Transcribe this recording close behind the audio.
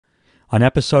On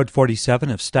episode 47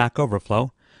 of Stack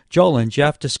Overflow, Joel and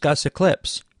Jeff discuss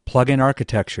Eclipse, plugin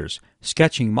architectures,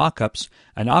 sketching mockups,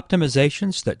 and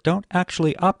optimizations that don't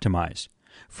actually optimize.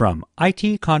 From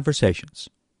IT Conversations.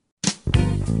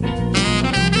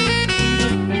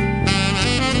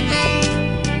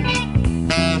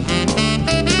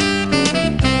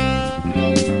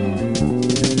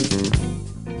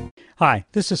 Hi,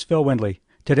 this is Phil Windley.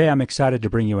 Today I'm excited to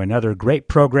bring you another great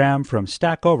program from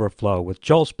Stack Overflow with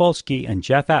Joel Spolsky and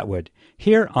Jeff Atwood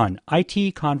here on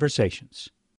IT Conversations.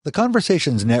 The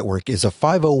Conversations Network is a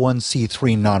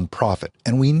 501c3 nonprofit,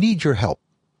 and we need your help.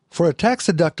 For a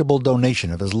tax-deductible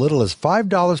donation of as little as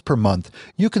 $5 per month,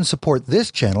 you can support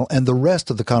this channel and the rest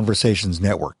of the Conversations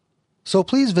Network. So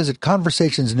please visit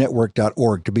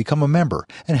conversationsnetwork.org to become a member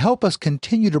and help us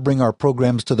continue to bring our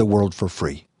programs to the world for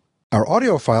free. Our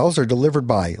audio files are delivered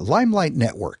by Limelight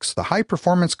Networks, the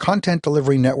high-performance content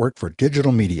delivery network for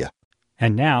digital media.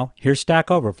 And now, here's Stack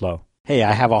Overflow. Hey,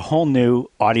 I have a whole new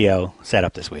audio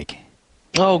setup this week.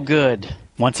 Oh, good.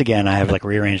 Once again, I have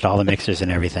rearranged all the mixers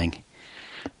and everything.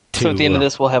 So at the end of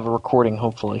this, we'll have a recording,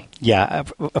 hopefully. Yeah.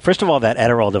 First of all, that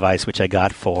Edirol device, which I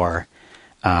got for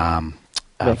our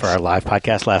live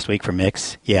podcast last week for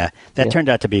Mix, that turned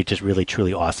out to be just really,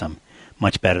 truly awesome.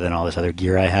 Much better than all this other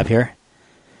gear I have here.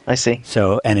 I see.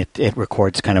 So, and it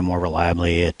records kind of more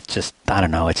reliably. It's just, I don't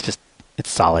know, it's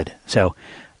solid. So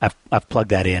I've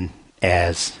plugged that in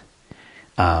as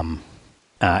our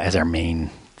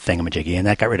main thingamajiggy, and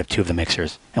that got rid of two of the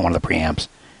mixers and one of the preamps.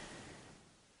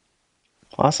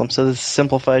 Awesome. So this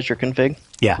simplifies your config?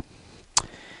 Yeah.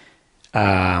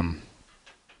 And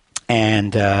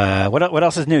what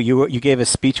else is new? You gave a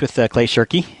speech with Clay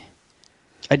Shirky?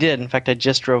 I did. In fact, I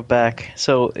just drove back.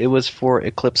 So it was for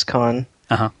EclipseCon.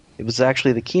 Uh-huh. It was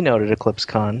actually the keynote at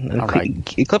EclipseCon. And all right.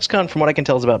 EclipseCon, from what I can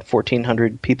tell, is about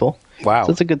 1,400 people. Wow.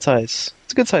 So it's a good size.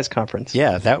 It's a good size conference.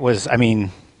 Yeah, that was,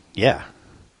 yeah.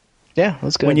 Yeah,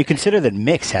 that's good. When you consider that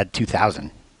Mix had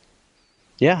 2,000.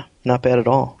 Yeah, not bad at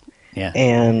all. Yeah.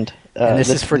 And this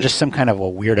is for just some kind of a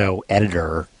weirdo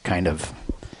editor kind of.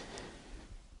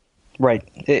 Right.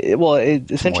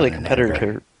 It's essentially a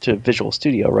competitor to Visual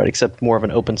Studio, right? Except more of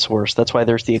an open source. That's why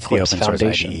there's the Eclipse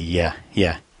Foundation. Yeah.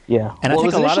 And I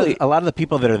think a lot of the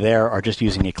people that are there are just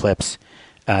using Eclipse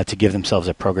to give themselves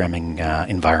a programming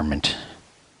environment.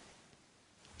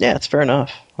 Yeah, it's fair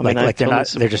enough.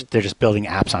 They're just building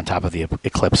apps on top of the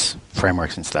Eclipse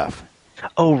frameworks and stuff.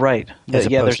 Oh, right. There's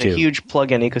a huge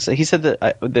plugin ecosystem. He said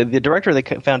that the director of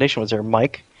the foundation was there,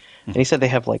 Mike, and he said they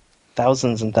have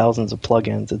thousands and thousands of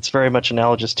plugins. It's very much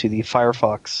analogous to the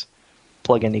Firefox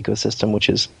plugin ecosystem, which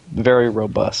is very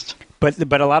robust.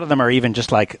 But a lot of them are even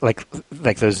just like those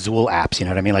Zool apps. You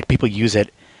know what I mean? Like people use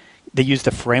it. They use the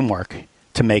framework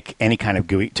to make any kind of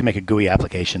GUI, to make a GUI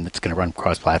application that's going to run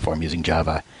cross-platform using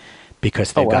Java,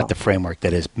 because they've got the framework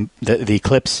that is the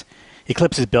Eclipse.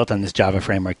 Eclipse is built on this Java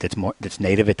framework that's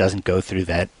native. It doesn't go through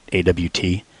that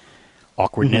AWT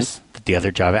awkwardness that the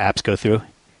other Java apps go through.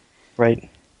 Right.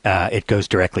 It goes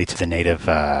directly to the native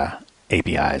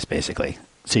APIs, basically.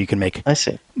 So you can make. I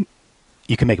see.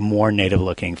 You can make more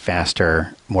native-looking,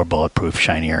 faster, more bulletproof,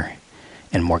 shinier,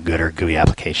 and more gooder GUI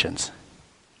applications.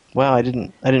 Wow, I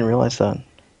didn't realize that.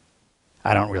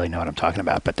 I don't really know what I'm talking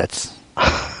about, but that's.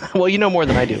 Well, you know more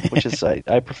than I do, which is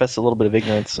I profess a little bit of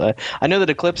ignorance. I know that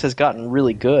Eclipse has gotten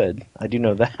really good. I do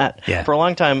know that. Yeah. For a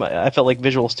long time, I felt like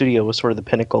Visual Studio was sort of the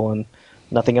pinnacle, and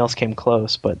nothing else came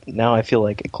close. But now I feel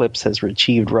like Eclipse has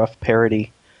achieved rough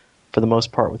parity for the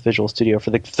most part with Visual Studio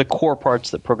for the core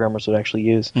parts that programmers would actually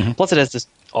use. Mm-hmm. Plus, it has this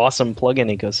awesome plugin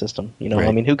ecosystem.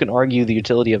 Right. Who can argue the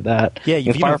utility of that? Yeah,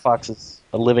 Firefox is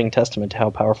a living testament to how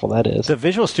powerful that is. The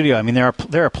Visual Studio. There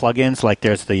are plugins like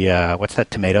there's the what's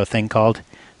that tomato thing called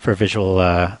for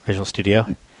Visual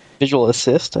Studio? Visual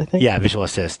Assist, I think. Yeah, Visual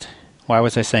Assist. Why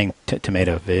was I saying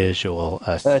tomato? Visual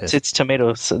Assist. It's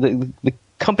tomato. So the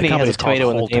company has a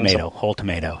tomato in the name. Whole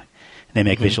Tomato. They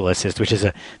make Visual Assist, which is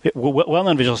a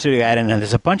well-known Visual Studio add-in, and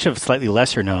there's a bunch of slightly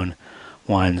lesser-known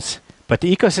ones. But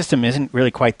the ecosystem isn't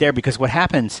really quite there, because what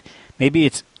happens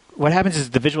is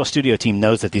the Visual Studio team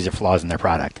knows that these are flaws in their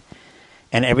product.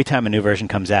 And every time a new version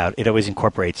comes out, it always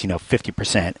incorporates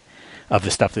 50% of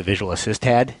the stuff that Visual Assist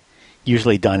had,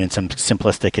 usually done in some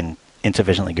simplistic and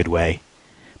insufficiently good way.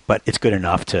 But it's good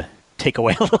enough to take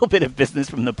away a little bit of business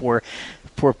from the poor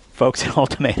folks at Whole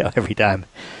Tomato every time.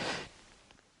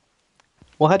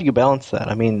 Well, how do you balance that?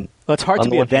 Well, it's hard to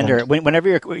be a vendor. Whenever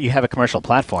you have a commercial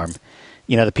platform,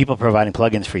 the people providing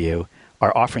plugins for you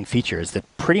are offering features that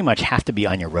pretty much have to be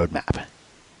on your roadmap.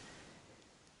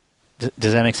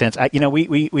 Does that make sense?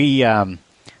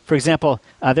 For example,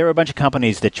 there were a bunch of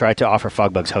companies that tried to offer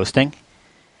FogBug's hosting,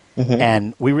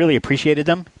 and we really appreciated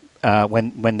them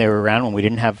when they were around when we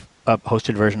didn't have a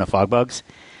hosted version of FogBugs.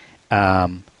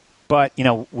 But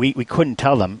we couldn't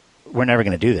tell them we're never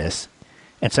going to do this,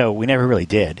 and so we never really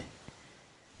did.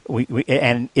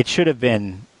 And it should have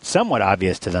been somewhat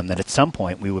obvious to them that at some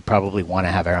point we would probably want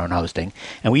to have our own hosting.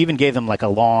 And we even gave them like a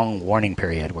long warning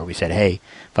period where we said, hey,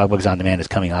 FogBugs On Demand is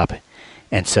coming up.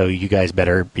 And so you guys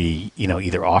better be,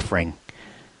 either offering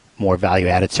more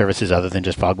value-added services other than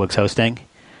just FogBugs hosting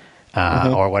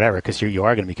or whatever, because you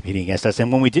are going to be competing against us.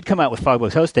 And when we did come out with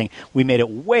FogBugs hosting, we made it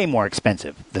way more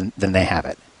expensive than they have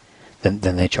it, than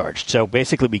they charged. So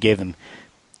basically we gave them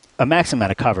a max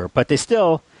amount of cover, but they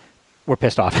still were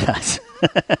pissed off at us.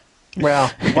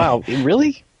 Wow,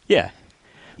 really? Yeah.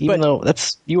 Even though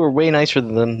you were way nicer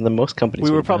than most companies.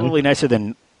 We were probably nicer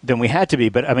than we had to be,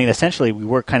 but I mean, essentially, we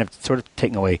were kind of sort of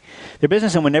taking away their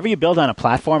business. And whenever you build on a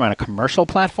platform, on a commercial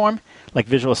platform like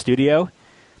Visual Studio,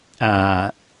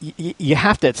 you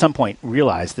have to at some point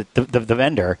realize that the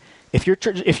vendor, if you're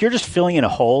just filling in a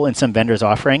hole in some vendor's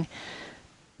offering,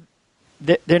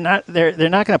 they're not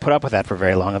going to put up with that for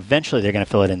very long. Eventually, they're going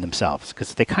to fill it in themselves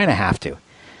because they kind of have to.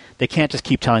 They can't just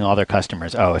keep telling all their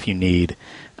customers, "Oh, if you need,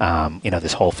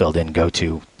 this hole filled in, go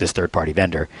to this third-party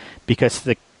vendor," because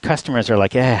the customers are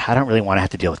like, I don't really want to have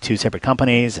to deal with two separate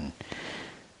companies, and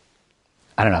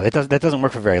I don't know. That doesn't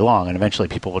work for very long, and eventually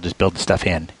people will just build the stuff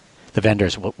in. The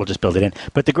vendors will just build it in.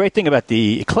 But the great thing about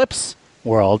the Eclipse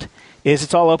world is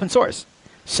it's all open source.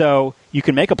 So you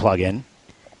can make a plugin,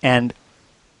 and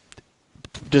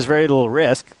there's very little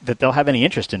risk that they'll have any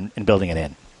interest in building it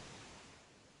in.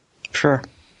 Sure.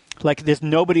 Like, there's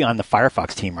nobody on the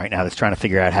Firefox team right now that's trying to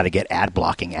figure out how to get ad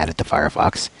blocking added to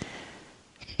Firefox.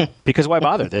 Because why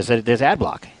bother? There's ad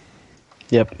block.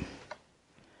 Yep.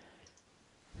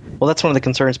 Well, that's one of the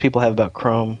concerns people have about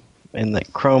Chrome, and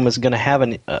that Chrome is going to have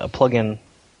a plugin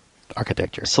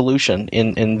architecture solution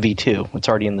in V2. It's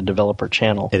already in the developer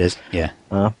channel. It is, yeah.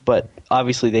 But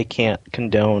obviously they can't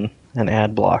condone an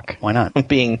ad block. Why not?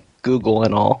 Being Google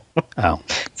and all. Oh.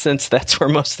 Since that's where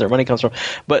most of their money comes from.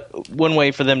 But one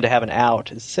way for them to have an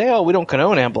out is say, we don't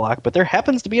condone ad block, but there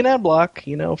happens to be an ad block,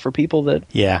 for people that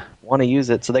want to use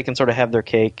it, so they can sort of have their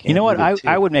cake. You know what?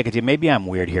 I would make it deal. Maybe I'm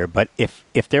weird here, but if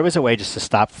there was a way just to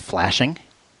stop flashing.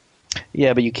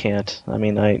 Yeah, but you can't. I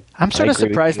mean, I'm sort of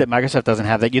surprised that Microsoft doesn't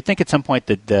have that. You'd think at some point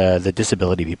that the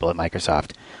disability people at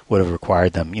Microsoft would have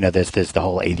required them. There's the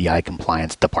whole ADI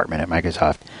compliance department at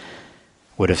Microsoft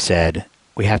would have said,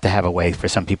 we have to have a way for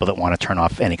some people that want to turn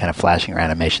off any kind of flashing or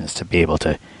animations to be able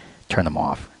to turn them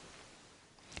off.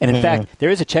 And in fact, there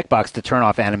is a checkbox to turn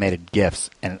off animated GIFs,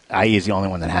 and IE is the only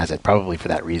one that has it, probably for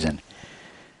that reason.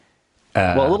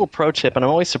 Well, a little pro tip, and I'm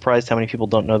always surprised how many people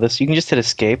don't know this. You can just hit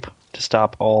escape to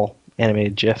stop all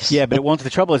animated GIFs. Yeah, but it won't. The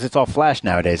trouble is it's all Flash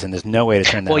nowadays, and there's no way to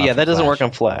turn that off. Well, yeah, that doesn't Flash. work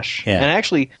on Flash. Yeah. And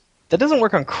actually, that doesn't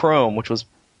work on Chrome, which was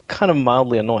kind of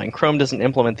mildly annoying. Chrome doesn't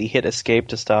implement the hit escape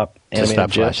to stop animated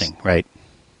GIFs. Flashing, right.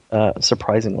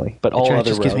 Surprisingly. But all other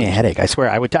just gives me a headache. I swear,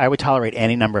 I would tolerate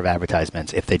any number of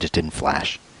advertisements if they just didn't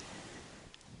flash.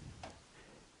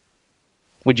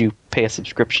 Would you pay a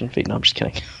subscription fee? No, I'm just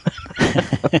kidding.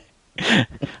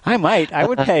 I might. I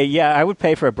would pay. Yeah, I would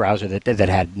pay for a browser that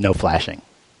had no flashing.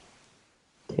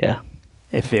 Yeah.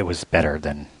 If it was better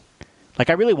than, like,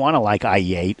 I really want to like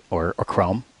IE8 or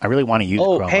Chrome. I really want to use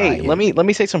Chrome. Oh, hey, let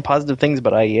me say some positive things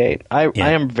about IE8. I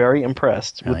am very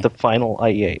impressed with the final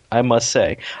IE8. I must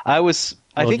say, I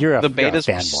think the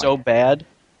betas were so bad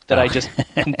that I just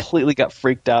completely got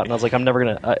freaked out, and I was like, I'm never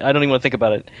gonna. I don't even want to think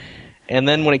about it. And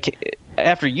then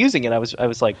after using it, I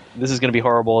was like, this is going to be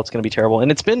horrible. It's going to be terrible. And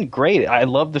it's been great. I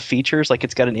love the features. Like,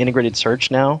 it's got an integrated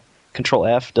search now. Control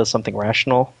F does something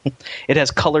rational. It has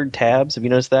colored tabs. Have you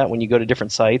noticed that when you go to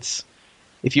different sites?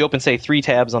 If you open, say, 3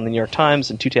 tabs on the New York Times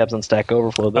and 2 tabs on Stack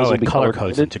Overflow, those will be color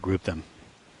codes to group them.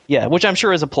 Yeah, which I'm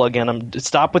sure is a plugin.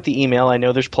 Stop with the email. I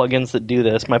know there's plugins that do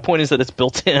this. My point is that it's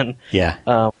built in. Yeah.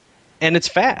 And it's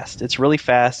fast. It's really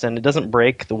fast, and it doesn't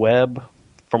break the web.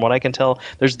 From what I can tell,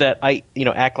 there's that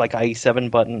act like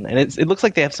IE7 button, and it looks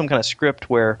like they have some kind of script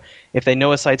where if they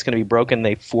know a site's going to be broken,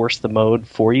 they force the mode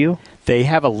for you. They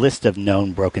have a list of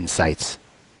known broken sites.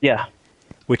 Yeah,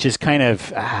 which is kind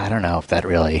of I don't know if that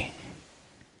really,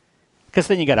 because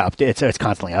then you got to update. So it's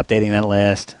constantly updating that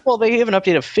list. Well, they even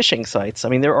updated phishing sites. I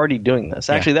mean, they're already doing this.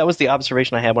 Actually, that was the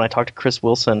observation I had when I talked to Chris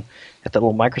Wilson at that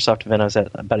little Microsoft event I was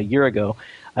at about a year ago.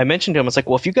 I mentioned to him, I was like,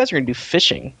 well, if you guys are going to do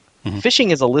phishing. Mm-hmm.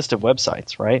 Phishing is a list of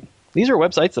websites, right? These are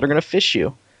websites that are going to phish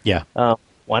you. Yeah.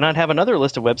 Why not have another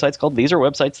list of websites called these are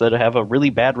websites that have a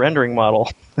really bad rendering model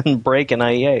and break in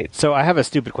IE8? So I have a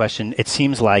stupid question. It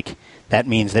seems like that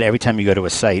means that every time you go to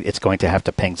a site, it's going to have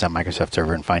to ping some Microsoft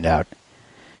server and find out.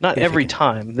 Not every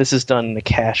time. This is done in a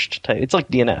cached type. It's like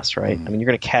DNS, right? I mean, you're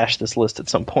going to cache this list at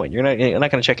some point. You're not going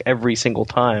to check every single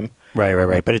time.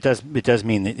 Right. But it does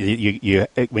mean that you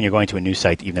when you're going to a new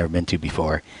site that you've never been to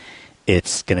before,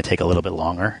 it's going to take a little bit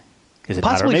longer. Is it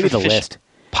not? Or maybe the list.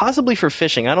 Possibly for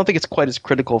phishing. I don't think it's quite as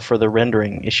critical for the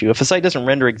rendering issue. If a site doesn't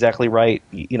render exactly right,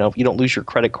 you don't lose your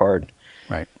credit card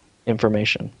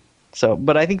information. So,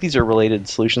 but I think these are related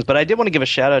solutions. But I did want to give a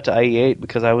shout out to IE8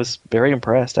 because I was very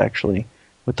impressed actually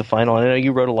with the final. I know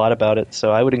you wrote a lot about it,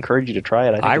 so I would encourage you to try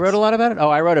it. I wrote a lot about it? Oh,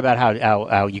 I wrote about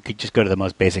how you could just go to the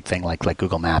most basic thing like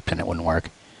Google Maps and it wouldn't work.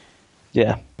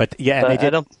 Yeah. But yeah, but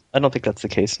I don't think that's the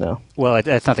case now. Well,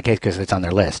 that's not the case because it's on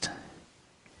their list.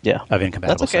 Yeah. Of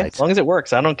incompatible That's okay. sites. As long as it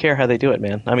works. I don't care how they do it,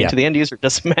 man. I mean, to the end user, it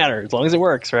doesn't matter as long as it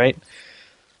works, right?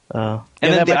 And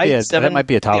then that might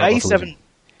be a tolerable solution.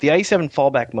 The IE7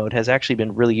 fallback mode has actually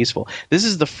been really useful. This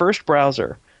is the first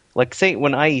browser, like say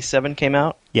when IE7 came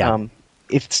out,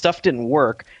 if stuff didn't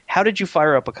work, how did you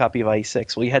fire up a copy of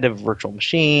IE6? Well, you had to have a virtual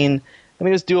machine. I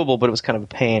mean, it was doable, but it was kind of a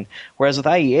pain. Whereas with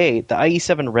IE8, the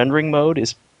IE7 rendering mode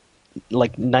is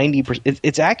like 90%.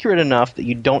 It's accurate enough that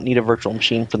you don't need a virtual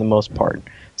machine for the most part.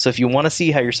 So if you want to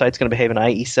see how your site's going to behave in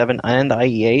IE7 and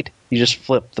IE8, you just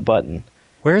flip the button.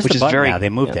 Where's the button now? They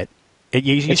moved it.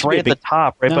 It's right at the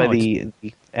top, by the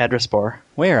address bar.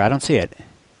 Where? I don't see it.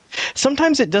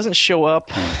 Sometimes it doesn't show up.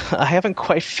 I haven't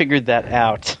quite figured that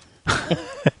out.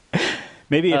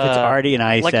 Maybe if it's already in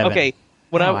IE7.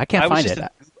 I can't find it.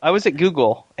 I was at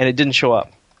Google, and it didn't show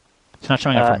up. It's not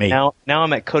showing up for me. Now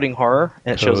I'm at Coding Horror,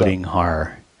 and it shows up. Coding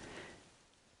Horror.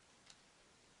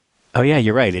 Oh, yeah,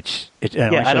 you're right.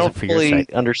 I don't fully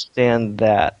understand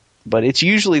that, but it's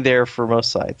usually there for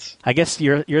most sites. I guess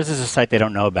yours is a site they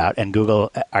don't know about, and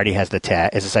Google already has the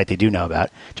tag. Is a site they do know about.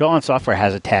 Joel on Software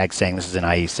has a tag saying this is an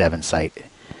IE7 site,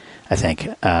 I think.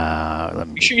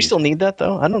 You sure you still need that,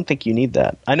 though? I don't think you need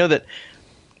that. I know that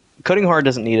Coding Horror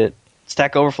doesn't need it.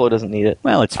 Stack Overflow doesn't need it.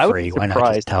 Well, it's free. Why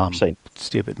not just tell them,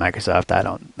 stupid Microsoft, I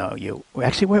don't know you.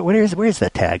 Actually, where is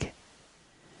that tag?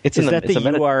 Is that the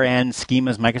URN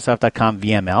schemas Microsoft.com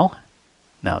VML?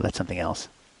 No, that's something else.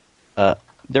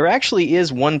 There actually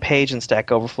is one page in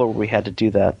Stack Overflow where we had to do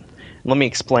that. Let me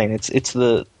explain. It's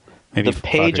the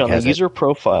page on the user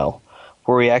profile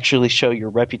where we actually show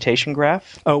your reputation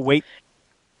graph. Oh, wait.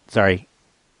 Sorry.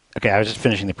 Okay, I was just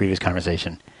finishing the previous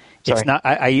conversation. Sorry. It's not.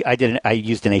 I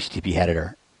used an HTTP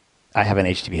header. I have an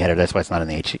HTTP header. That's why it's not in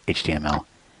the HTML.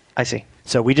 I see.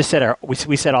 So we just set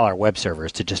we set all our web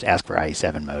servers to just ask for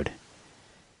IE7 mode,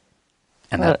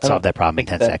 and that solved that problem in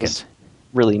 10 seconds.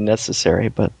 Really necessary,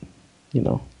 but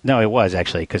No, it was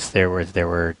actually because there were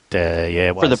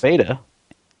it was for the beta,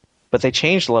 but they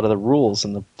changed a lot of the rules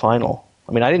in the final.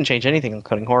 I mean, I didn't change anything on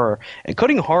Coding Horror, and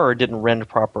Coding Horror didn't render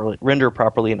properly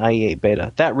in IE8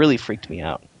 beta. That really freaked me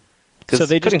out. So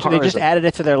they just added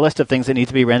it to their list of things that need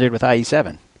to be rendered with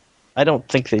IE7. I don't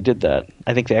think they did that.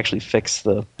 I think they actually fixed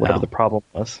whatever the problem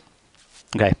was.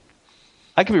 Okay.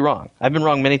 I could be wrong. I've been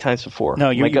wrong many times before. No,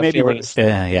 you may be right.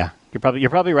 Yeah. You're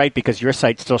probably right because your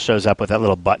site still shows up with that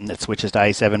little button that switches to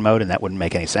IE7 mode, and that wouldn't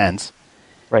make any sense.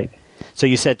 Right. So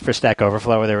you said for Stack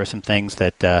Overflow where there were some things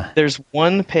that... There's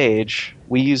one page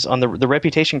we use on the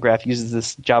reputation graph uses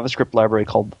this JavaScript library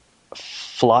called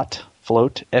Float,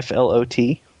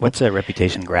 F-L-O-T. What's a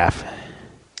reputation graph?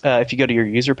 If you go to your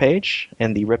user page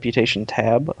and the reputation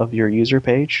tab of your user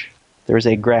page, there's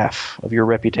a graph of your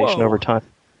reputation over time.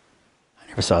 I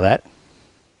never saw that.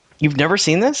 You've never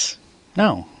seen this?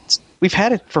 No. We've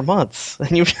had it for months,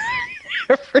 and you've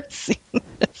never seen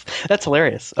this. That's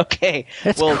hilarious. Okay.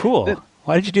 That's cool.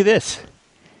 Why did you do this?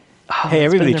 Hey,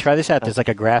 everybody, try this out. There's like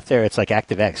a graph there. It's like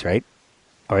ActiveX, right?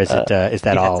 Or is is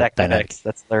that all dynamic?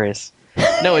 That's hilarious.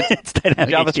 No, it's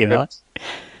dynamic JavaScript.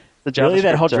 Really?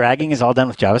 That whole dragging is all done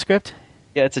with JavaScript?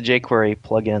 Yeah, it's a jQuery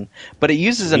plugin. But it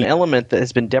uses an element that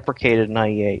has been deprecated in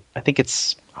IE8. I think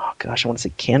it's, I want to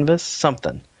say Canvas,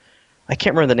 something. I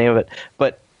can't remember the name of it.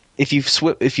 But if you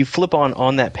flip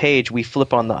on that page, we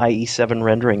flip on the IE7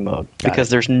 rendering mode because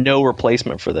there's no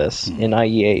replacement for this in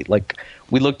IE8. Like,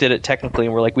 we looked at it technically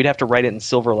and we're like, we'd have to write it in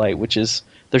Silverlight, which is,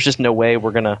 there's just no way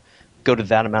we're going to go to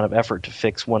that amount of effort to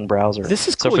fix one browser. This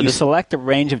is cool. You select a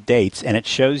range of dates and it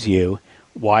shows you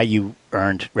why you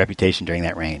earned reputation during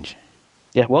that range.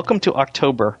 Yeah, welcome to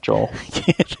October, Joel.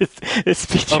 this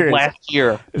feature of last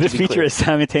year. This feature is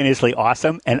simultaneously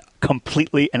awesome and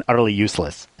completely and utterly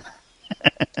useless.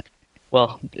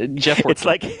 Well, Jeff, it's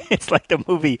like the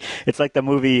movie. It's like the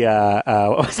movie.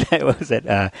 What was that? What was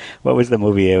it? What was the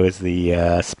movie? It was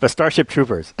the Starship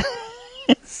Troopers.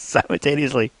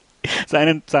 Simultaneously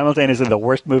the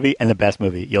worst movie and the best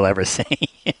movie you'll ever see.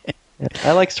 Yeah,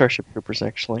 I like Starship Troopers,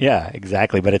 actually. Yeah,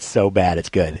 exactly. But it's so bad, it's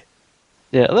good.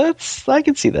 Yeah, I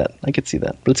can see that.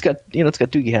 But it's got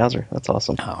Doogie Howser. That's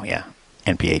awesome. Oh yeah,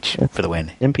 NPH for the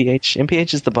win.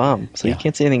 MPH is the bomb. So you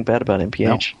can't say anything bad about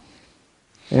MPH.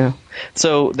 No. Yeah.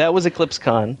 So that was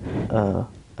EclipseCon.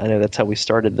 I know that's how we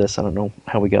started this. I don't know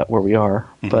how we got where we are,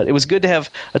 but it was good to have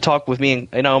a talk with me.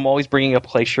 And I'm always bringing up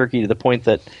Clay Shirky to the point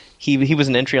that he was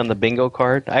an entry on the bingo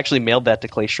card. I actually mailed that to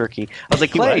Clay Shirky. I was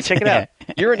like, Clay, check it out.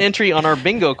 You're an entry on our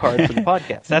bingo card for the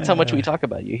podcast. That's how much we talk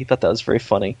about you. He thought that was very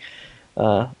funny.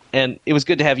 And it was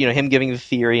good to have him giving the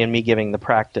theory and me giving the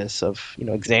practice of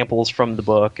examples from the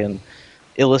book and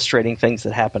illustrating things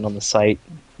that happened on the site.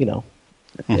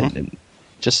 And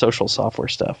just social software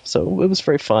stuff. So it was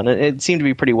very fun. It seemed to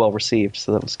be pretty well received,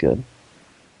 so that was good.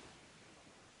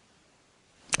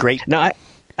 Great. Now, I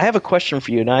have a question for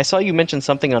you. Now, I saw you mention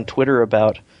something on Twitter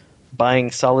about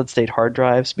buying solid-state hard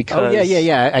drives because... Oh,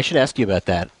 yeah. I should ask you about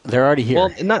that. They're already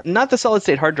here. Well, not the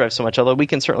solid-state hard drive so much, although we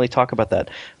can certainly talk about that.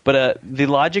 But the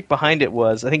logic behind it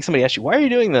was, I think somebody asked you, why are you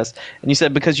doing this? And you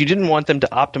said, because you didn't want them to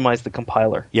optimize the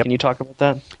compiler. Yep. Can you talk about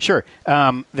that? Sure.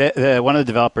 One of the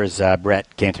developers,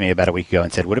 Brett, came to me about a week ago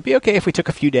and said, would it be okay if we took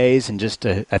a few days and just,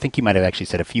 I think he might have actually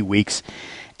said a few weeks,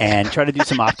 and try to do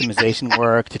some optimization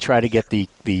work to try to get the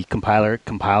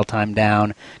compile time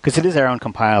down? Because it is our own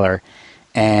compiler.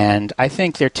 And I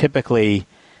think they're typically,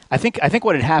 I think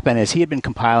what had happened is he had been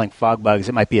compiling FogBugs.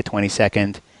 It might be a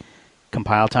 20-second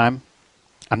compile time.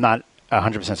 I'm not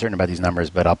 100% certain about these numbers,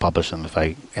 but I'll publish them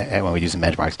when we do some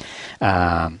benchmarks.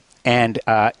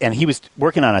 And he was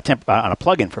working on a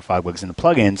plugin for FogBugs, and the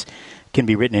plugins can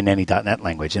be written in any .NET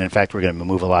language. And in fact, we're going to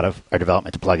move a lot of our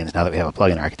development to plugins now that we have a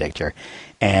plugin architecture.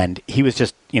 And he was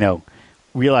just,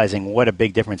 realizing what a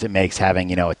big difference it makes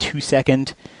having, a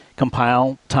 2-second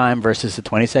compile time versus a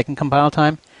 20-second compile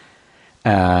time,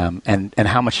 and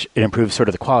how much it improves sort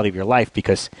of the quality of your life,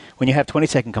 because when you have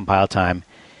 20-second compile time,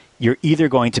 you're either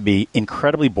going to be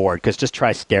incredibly bored, because just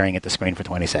try staring at the screen for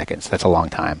 20 seconds. That's a long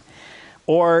time.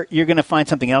 Or you're going to find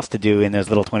something else to do in those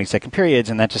little 20-second periods,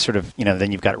 and that just sort of,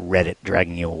 then you've got Reddit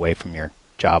dragging you away from your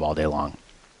job all day long.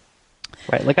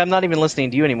 Right. Like, I'm not even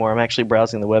listening to you anymore. I'm actually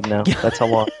browsing the web now. That's how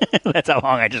long. That's how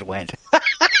long I just went.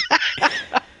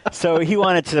 So he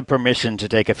wanted the permission to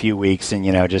take a few weeks and,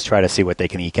 just try to see what they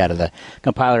can eke out of the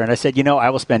compiler. And I said, I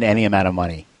will spend any amount of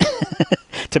money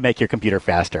to make your computer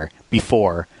faster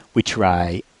before we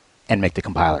try and make the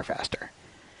compiler faster.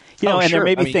 And sure.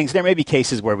 There may be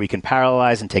cases where we can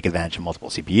parallelize and take advantage of multiple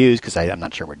CPUs, because I'm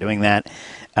not sure we're doing that.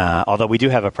 Although we do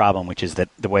have a problem, which is that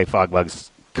the way FogBug's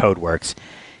code works,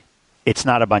 it's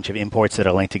not a bunch of imports that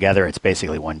are linked together. It's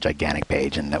basically one gigantic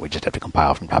page, and that we just have to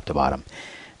compile from top to bottom.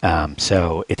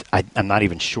 So I'm not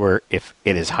even sure if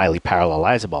it is highly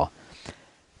parallelizable.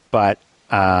 But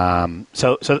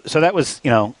so that was,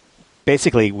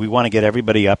 basically we want to get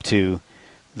everybody up to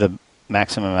the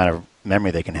maximum amount of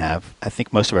memory they can have. I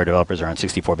think most of our developers are on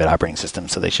 64-bit operating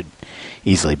systems, so they should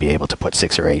easily be able to put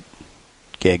 6 or 8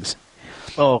 gigs.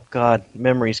 Oh, God,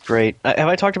 memory's great. Have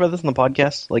I talked about this in the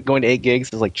podcast? Like, going to 8 gigs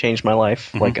has, changed my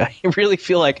life. Mm-hmm. Like, I really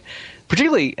feel like,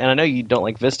 particularly, and I know you don't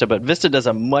like Vista, but Vista does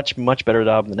a much, much better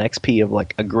job than XP of,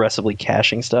 aggressively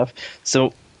caching stuff.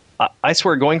 So, I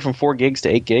swear, going from 4 gigs to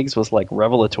 8 gigs was,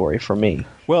 revelatory for me.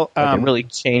 Well, it really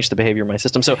changed the behavior of my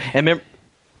system. So, and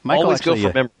always go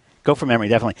for memory. Go for memory,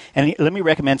 definitely. And let me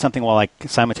recommend something while I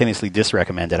simultaneously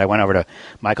disrecommend it. I went over to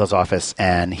Michael's office,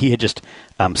 and he had just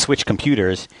switched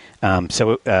computers,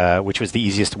 which was the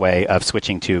easiest way of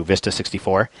switching to Vista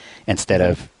 64 instead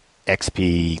of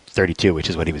XP 32, which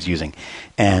is what he was using.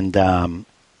 And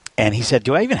he said,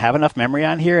 do I even have enough memory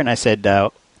on here? And I said,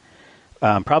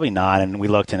 probably not. And we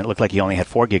looked, and it looked like he only had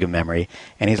 4 gig of memory.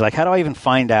 And he's like, how do I even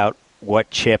find out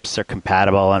what chips are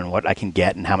compatible and what I can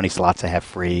get and how many slots I have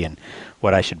free and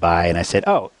what I should buy? And I said,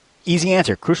 easy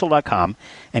answer, Crucial.com,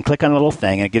 and click on a little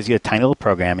thing, and it gives you a tiny little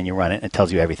program, and you run it, and it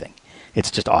tells you everything. It's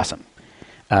just awesome.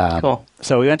 Cool.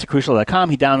 So we went to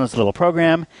Crucial.com. He downloads the little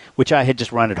program, which I had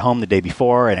just run at home the day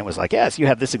before, and it was like, yes, you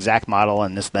have this exact model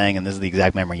and this thing, and this is the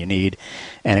exact memory you need.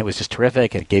 And it was just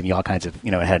terrific. It gave me all kinds of,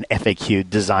 it had an FAQ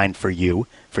designed for you,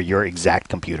 for your exact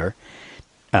computer,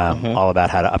 all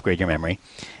about how to upgrade your memory.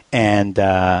 And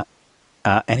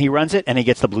he runs it, and he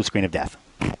gets the blue screen of death.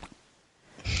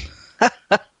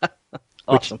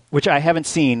 Awesome. Which I haven't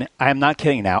seen. I am not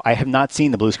kidding now. I have not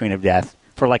seen the blue screen of death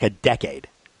for a decade.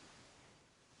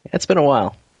 It's been a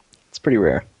while. It's pretty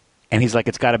rare. And he's like,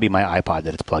 it's got to be my iPod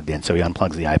that it's plugged in. So he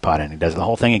unplugs the iPod, and he does the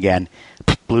whole thing again,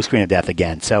 blue screen of death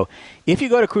again. So if you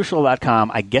go to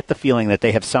Crucial.com, I get the feeling that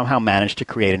they have somehow managed to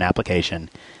create an application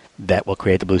that will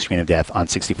create the blue screen of death on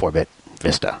 64-bit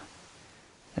Vista,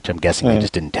 which I'm guessing they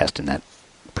just didn't test in that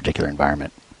particular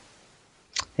environment.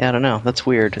 Yeah, I don't know. That's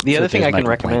weird. The other thing I can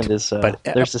recommend is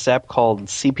there's this app called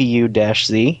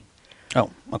CPU-Z,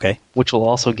 Oh, okay. which will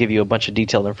also give you a bunch of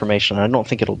detailed information. I don't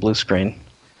think it'll blue screen,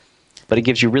 but it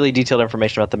gives you really detailed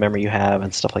information about the memory you have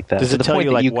and stuff like that. Does it tell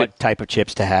you what type of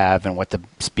chips to have and what the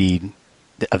speed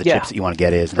of the chips that you want to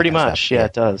get is? Pretty much, yeah,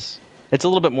 it does. It's a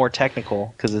little bit more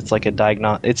technical because it's like a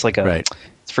It's like a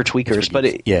it's for tweakers, but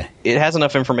it has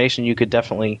enough information you could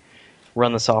definitely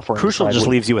run the software. Crucial just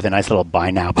leaves you with a nice little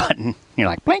buy now button. You're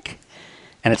like blink,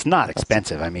 and it's not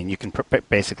expensive. I mean, you can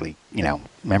basically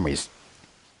memory's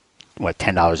what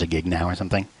 $10 a gig now or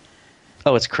something.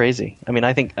 Oh, it's crazy. I mean,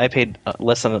 I think I paid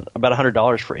less than about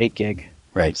 $100 for 8 gig.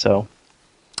 Right. So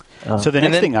the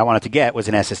next thing I wanted to get was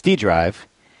an SSD drive,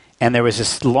 and there was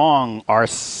this long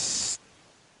what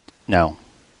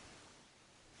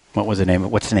was the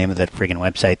name? What's the name of that friggin'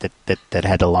 website that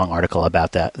had a long article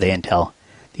about the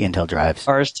Intel drives?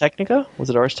 Ars Technica? Was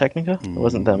it Ars Technica? It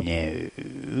wasn't them.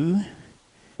 No.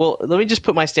 Well, let me just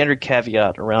put my standard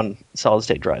caveat around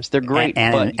solid-state drives. They're great,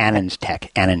 but... Anand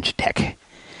Tech.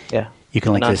 Yeah. You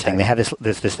can link to this thing. They have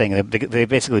this thing. They've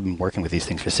basically been working with these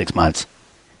things for 6 months.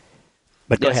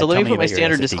 But go ahead, so let me me put my about your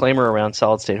standard SSD. disclaimer around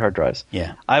solid-state hard drives.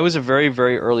 Yeah. I was a very,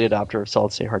 very early adopter of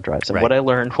solid-state hard drives, and what I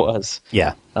learned was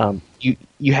you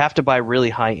have to buy really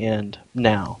high-end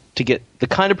now to get the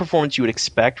kind of performance you would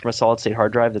expect from a solid-state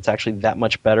hard drive that's actually that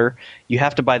much better. You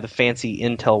have to buy the fancy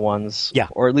Intel ones,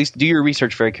 or at least do your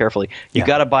research very carefully. You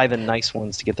got to buy the nice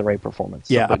ones to get the right performance.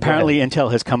 Yeah, apparently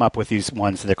Intel has come up with these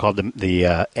ones. They're called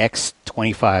the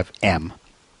X25M.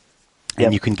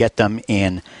 And you can get them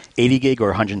in 80 gig or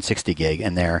 160 gig,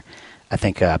 and they're, I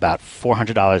think, about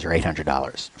 $400 or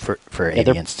 $800 for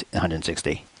 80 and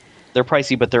 160. They're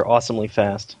pricey, but they're awesomely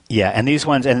fast. Yeah, and these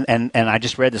ones, and I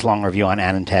just read this long review on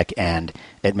AnandTech, and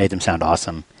it made them sound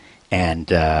awesome,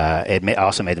 and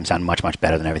also made them sound much, much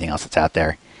better than everything else that's out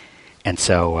there. And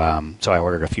so I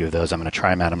ordered a few of those. I'm going to try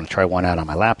them out. I'm going to try one out on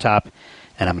my laptop,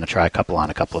 and I'm going to try a couple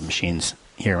on a couple of machines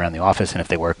here around the office, and if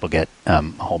they work, we'll get a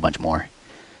whole bunch more.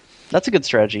 That's a good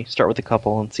strategy. Start with a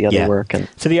couple and see how they work. And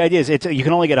so the idea is you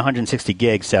can only get 160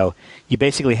 gigs, so you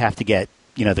basically have to get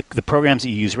the programs that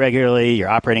you use regularly, your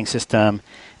operating system,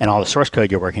 and all the source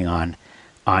code you're working on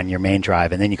your main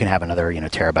drive, and then you can have another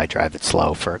terabyte drive that's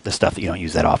slow for the stuff that you don't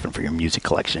use that often for your music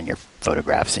collection, your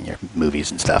photographs, and your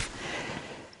movies and stuff.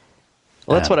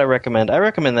 Well, that's what I recommend. I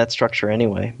recommend that structure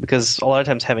anyway, because a lot of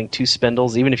times having two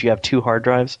spindles, even if you have two hard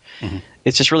drives,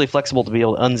 it's just really flexible to be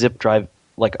able to unzip drive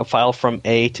like a file from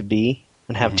A to B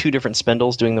and have two different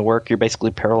spindles doing the work. You're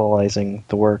basically parallelizing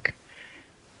the work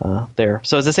there.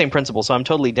 So it's the same principle. So I'm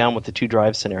totally down with the two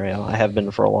drive scenario. I have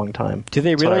been for a long time. Do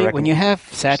they really? When you have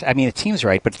I mean, it seems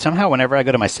right, but somehow whenever I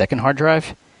go to my second hard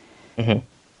drive,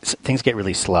 things get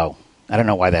really slow. I don't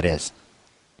know why that is.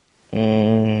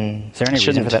 Is there any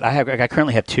reason for that? I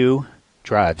currently have two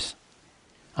drives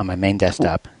on my main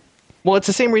desktop. Well, it's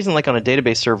the same reason like on a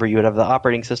database server you would have the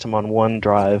operating system on one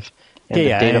drive. And the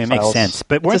data it makes sense.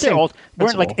 But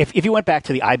weren't like if you went back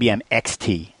to the IBM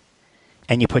XT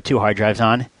and you put two hard drives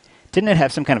on, didn't it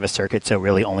have some kind of a circuit so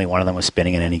really only one of them was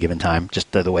spinning at any given time, just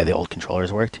the way the old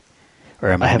controllers worked? Or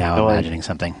am I now imagining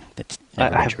something that's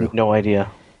never been true? I have no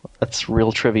idea. That's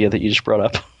real trivia that you just brought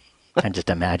up. I just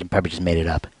imagine, probably just made it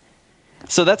up.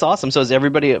 So that's awesome. So is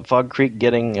everybody at Fog Creek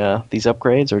getting these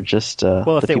upgrades, or just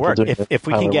well, if they work, if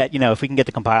we can get if we can get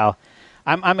the compile,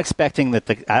 I'm expecting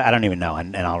that I don't even know,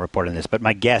 and I'll report on this, but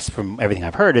my guess from everything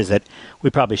I've heard is that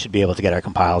we probably should be able to get our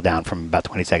compile down from about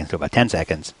 20 seconds to about 10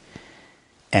 seconds.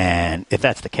 And if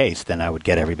that's the case, then I would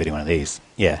get everybody one of these.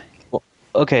 Yeah. Well,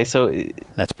 okay, so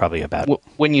that's probably about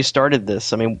when you started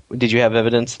this. I mean, did you have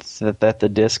evidence that the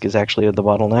disk is actually the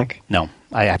bottleneck? No,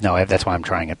 I have no. That's why I'm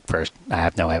trying it first. I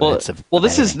have no evidence of. Well,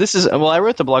 this is. Well, I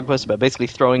wrote the blog post about basically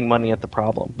throwing money at the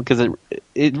problem because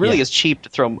it really is cheap to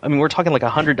throw. I mean, we're talking like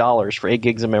 $100 for 8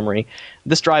 gigs of memory.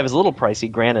 This drive is a little pricey,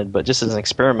 granted, but just as an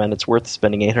experiment, it's worth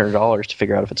spending $800 to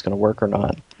figure out if it's going to work or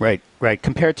not. Right.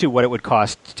 Compared to what it would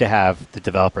cost to have the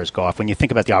developers go off. When you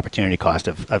think about the opportunity cost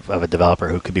of a developer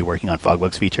who could be working on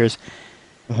Fogbugs features,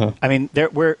 I mean,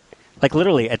 we're like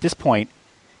literally at this point.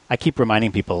 I keep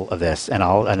reminding people of this, and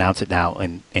I'll announce it now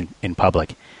in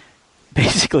public.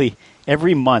 Basically,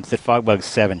 every month that Fogbugs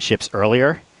 7 ships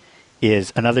earlier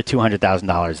is another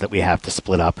 $200,000 that we have to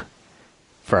split up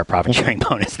for our profit sharing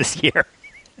bonus this year.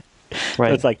 Right.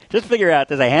 So it's like, just figure out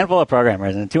there's a handful of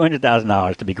programmers and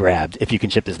 $200,000 to be grabbed if you can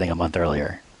ship this thing a month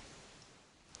earlier.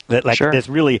 There's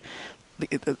really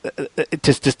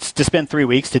to spend 3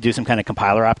 weeks to do some kind of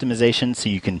compiler optimization so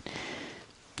you can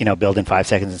build in 5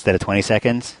 seconds instead of 20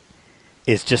 seconds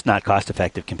is just not cost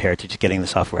effective compared to just getting the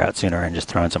software out sooner and just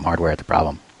throwing some hardware at the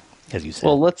problem. as you said.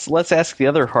 Well, let's ask the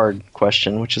other hard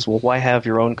question, which is, well, why have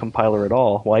your own compiler at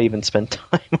all? Why even spend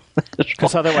time on that?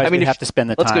 Because otherwise we'd have to spend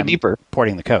the let's go time deeper.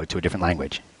 porting the code to a different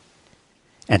language.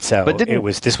 And so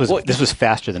this was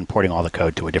faster than porting all the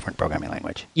code to a different programming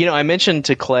language. I mentioned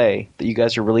to Clay that you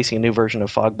guys are releasing a new version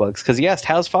of Fogbugs because he asked,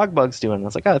 how's Fogbugs doing? And I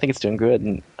was like, I think it's doing good.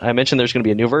 And I mentioned there's going to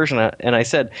be a new version, and I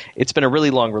said it's been a really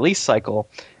long release cycle.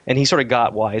 And he sort of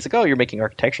got why. He's like, oh, you're making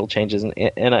architectural changes.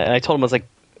 And I told him, I was like,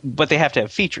 but they have to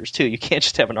have features too. You can't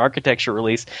just have an architecture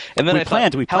release. And then we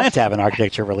planned to have an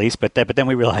architecture release, but then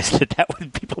we realized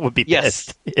that people would be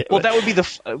pissed. Well, that would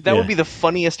be the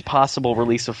funniest possible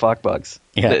release of Fogbugs.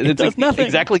 Yeah, it's like nothing.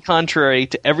 Exactly contrary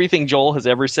to everything Joel has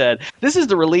ever said. This is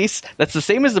the release that's the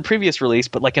same as the previous release,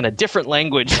 but like in a different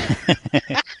language.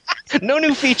 No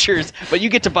new features, but you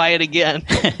get to buy it again.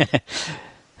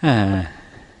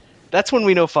 That's when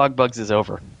we know Fogbugs is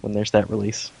over. When there's that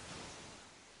release.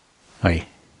 Oy.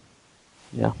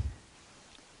 Yeah.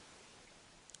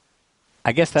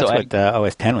 I guess that's what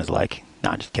OS 10 was like.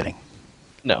 No, I'm just kidding.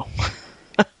 No.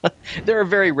 There are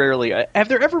very rarely... have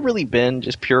there ever really been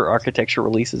just pure architecture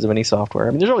releases of any software? I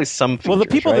mean, there's always some features, well, the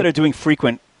people right? that are doing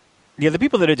the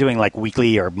people that are doing like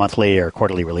weekly or monthly or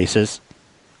quarterly releases,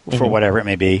 for whatever it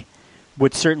may be,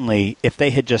 would certainly, if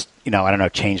they had just,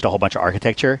 changed a whole bunch of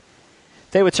architecture,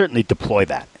 they would certainly deploy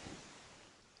that.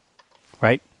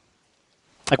 Right?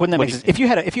 Like, wouldn't that make sense?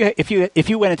 If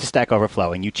you went into Stack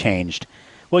Overflow and you changed,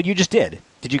 well, you just did.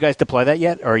 Did you guys deploy that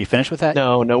yet, or are you finished with that?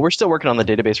 No, we're still working on the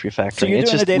database refactoring. So you're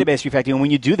doing the database refactoring, and when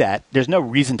you do that, there's no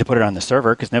reason to put it on the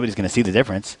server because nobody's going to see the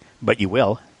difference, but you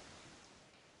will,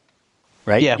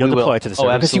 right? Yeah, you'll deploy it to the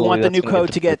server because you want the new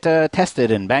code to get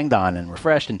tested and banged on and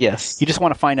refreshed. And yes, you just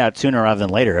want to find out sooner rather than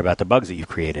later about the bugs that you've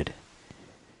created.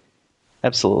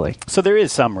 Absolutely. So there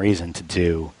is some reason to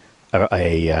do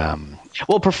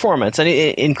well, performance.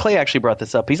 And Clay actually brought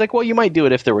this up. He's like, well, you might do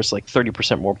it if there was like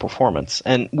 30% more performance.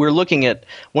 And we're looking at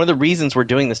one of the reasons we're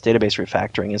doing this database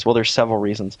refactoring is, well, there's several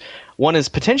reasons. One is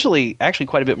potentially actually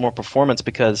quite a bit more performance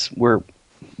because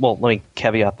let me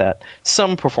caveat that.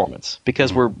 Some performance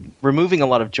because we're removing a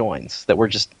lot of joins that were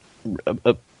just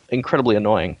incredibly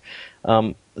annoying.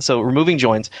 So removing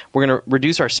joins, we're going to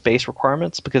reduce our space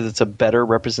requirements because it's a better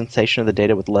representation of the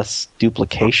data with less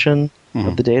duplication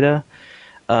of the data.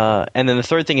 And then the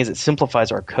third thing is it simplifies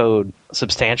our code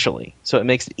substantially. So it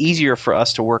makes it easier for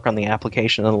us to work on the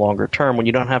application in the longer term when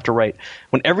you don't have to write.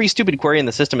 When every stupid query in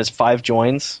the system is 5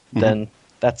 joins, then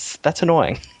that's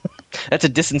annoying. That's a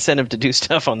disincentive to do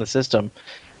stuff on the system.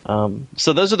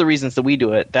 So those are the reasons that we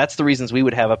do it. That's the reasons we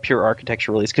would have a pure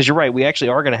architecture release. Because you're right, we actually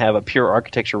are going to have a pure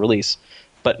architecture release.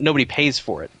 But nobody pays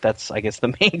for it. That's, I guess,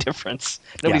 the main difference.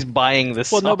 Nobody's buying this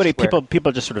software.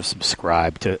 People just sort of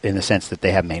subscribe to, in the sense that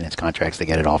they have maintenance contracts. They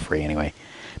get it all free anyway.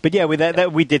 But yeah,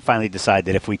 we did finally decide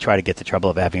that if we try to get the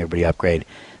trouble of having everybody upgrade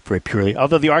for a purely...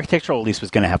 Although the architectural release was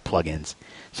going to have plugins.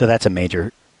 So that's a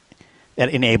major... That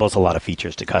enables a lot of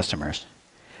features to customers.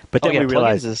 But then we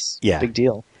realized... plugins is a big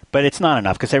deal. But it's not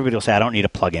enough because everybody will say, I don't need a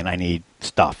plugin. I need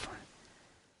stuff.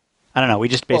 I don't know. We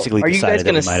just basically decided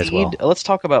that we might as well. Let's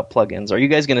talk about plugins. Are you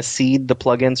guys going to seed the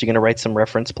plugins? Are you going to write some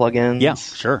reference plugins? Yeah,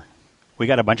 sure. We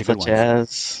got a bunch of good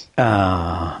ones.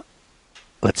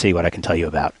 Let's see what I can tell you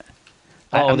about.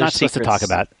 I'm not supposed to talk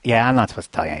about... Yeah, I'm not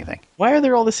supposed to tell you anything. Why are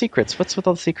there all the secrets? What's with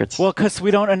all the secrets? Well, because we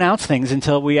don't announce things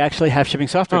until we actually have shipping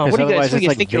software. What do you guys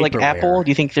think you're like Apple?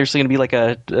 Do you think there's going to be like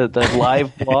the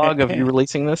live blog of you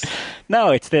releasing this?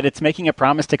 No, it's that it's making a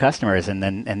promise to customers, and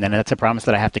then that's a promise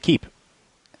that I have to keep.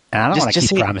 And I don't want to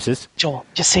keep promises. Joel,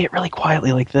 just say it really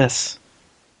quietly like this.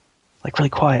 Like really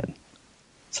quiet.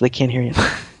 So they can't hear you.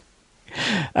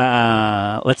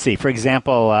 Let's see. For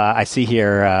example, I see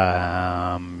here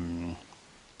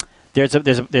there's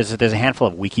a handful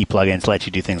of wiki plugins that let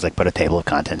you do things like put a table of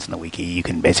contents in the wiki. You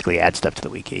can basically add stuff to the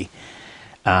wiki.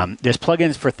 There's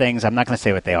plugins for things. I'm not going to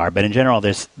say what they are, but in general,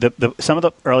 there's some of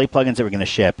the early plugins that we're going to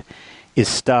ship is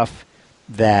stuff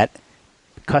that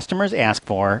customers ask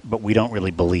for, but we don't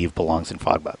really believe belongs in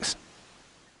Fogbugs.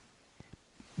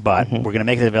 But we're going to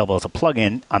make it available as a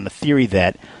plugin on the theory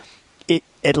that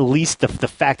at least the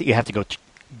fact that you have to go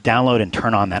download and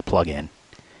turn on that plugin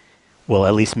will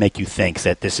at least make you think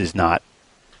that this is not,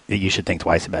 that you should think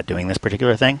twice about doing this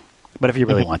particular thing. But if you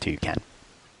really want to, you can.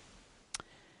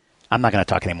 I'm not going to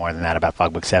talk any more than that about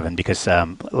Fogbug 7 because I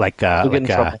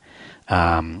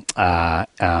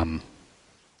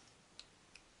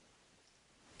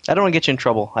don't want to get you in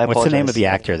trouble. I apologize. What's the name of the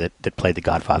actor that played the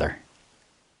Godfather?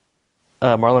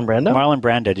 Marlon Brando? Marlon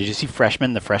Brando. Did you see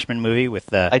Freshman, the Freshman movie?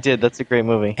 I did. That's a great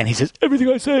movie. And he says, everything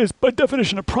I say is by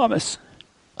definition a promise.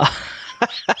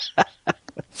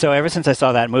 So ever since I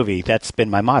saw that movie, that's been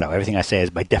my motto. Everything I say is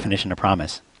by definition a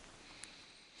promise.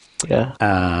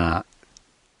 Yeah.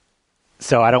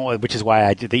 So I don't, which is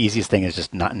why the easiest thing is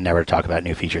just never talk about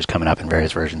new features coming up in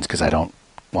various versions, because I don't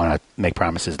want to make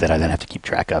promises that I then have to keep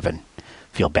track of and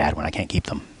feel bad when I can't keep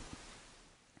them.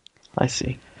 I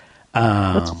see.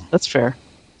 That's fair.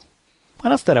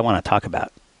 What else did I want to talk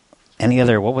about?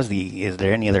 Is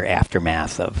there any other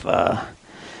aftermath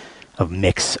of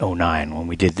Mix 09 when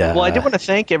we did Well, I did want to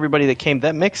thank everybody that came.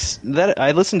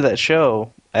 I listened to that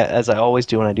show, as I always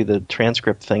do when I do the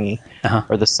transcript thingy,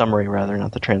 or the summary rather,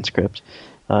 not the transcript.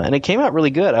 And it came out really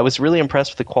good. I was really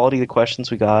impressed with the quality of the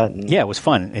questions we got. And yeah, it was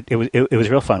fun. It was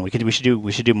real fun. We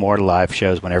should do more live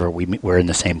shows whenever we're in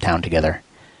the same town together.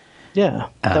 Yeah,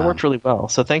 that worked really well.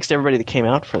 So thanks to everybody that came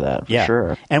out for that, for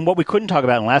sure. And what we couldn't talk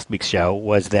about in last week's show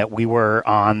was that we were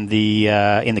on the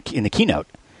in the keynote,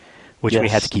 which we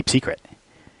had to keep secret.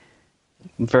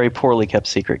 Very poorly kept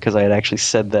secret, because I had actually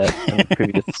said that in the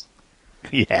previous.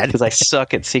 Yeah, because I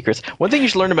suck at secrets. One thing you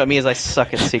should learn about me is I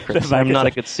suck at secrets. I'm not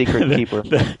a good secret keeper.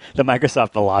 The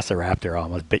Microsoft Velociraptor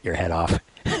almost bit your head off.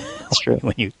 That's true.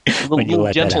 when you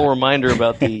little gentle reminder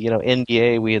about the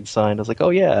NDA we had signed. I was like, oh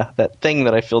yeah, that thing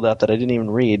that I filled out that I didn't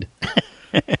even read.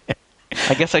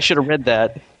 I guess I should have read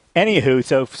that. Anywho,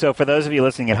 so for those of you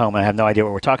listening at home, and I have no idea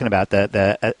what we're talking about, at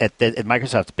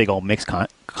Microsoft's big old Mix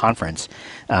conference,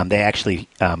 they actually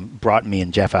brought me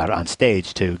and Jeff out on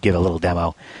stage to give a little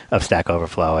demo of Stack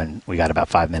Overflow, and we got about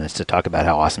 5 minutes to talk about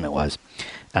how awesome it was,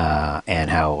 and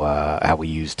how we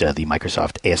used the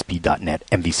Microsoft ASP.NET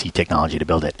MVC technology to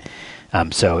build it.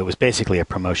 So it was basically a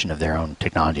promotion of their own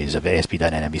technologies of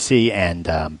ASP.NET MVC and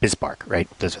BizSpark, right?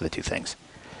 Those are the two things.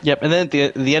 Yep, and then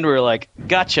at the end we were like,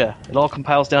 gotcha. It all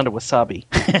compiles down to wasabi.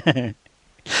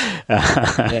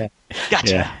 Yeah.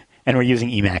 Gotcha. Yeah. And we're using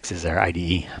Emacs as our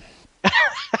IDE.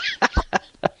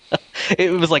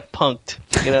 It was like punked,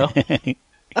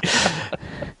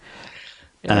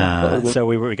 So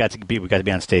we got to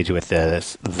be on stage with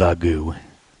the Goo,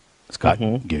 Scott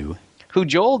Goo, who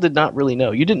Joel did not really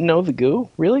know. You didn't know the Goo,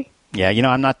 really? Yeah,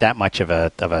 I'm not that much of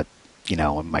a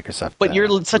Microsoft. But you're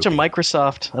such a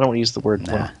Microsoft. I don't want to use the word.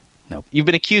 Nope. You've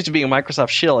been accused of being a Microsoft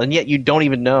shill, and yet you don't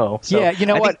even know. So yeah, you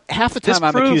know what? Half the time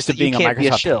I'm accused of being a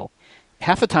Microsoft shill.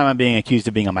 Half the time I'm being accused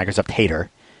of being a Microsoft hater,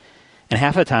 and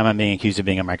half the time I'm being accused of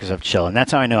being a Microsoft shill, and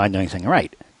that's how I know I'm doing something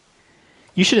right.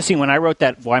 You should have seen when I wrote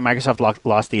that why Microsoft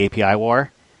lost the API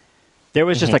war. There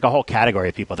was just like a whole category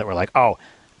of people that were like, "Oh,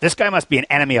 this guy must be an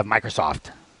enemy of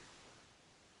Microsoft."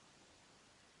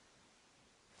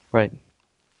 Right.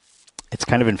 It's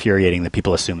kind of infuriating that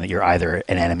people assume that you're either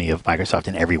an enemy of Microsoft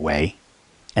in every way.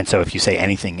 And so if you say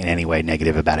anything in any way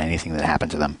negative about anything that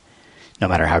happened to them, no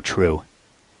matter how true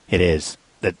it is,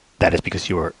 that is because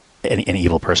you're an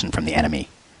evil person from the enemy.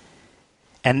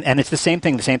 And it's the same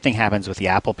thing. The same thing happens with the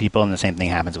Apple people, and the same thing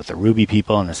happens with the Ruby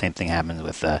people, and the same thing happens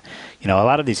with a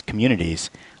lot of these communities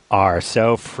are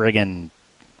so friggin'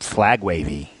 flag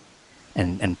wavy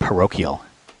and parochial.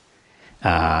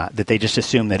 That they just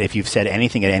assume that if you've said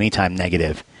anything at any time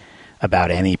negative about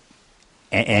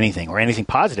anything or anything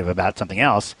positive about something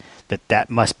else, that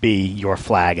must be your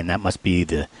flag and that must be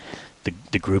the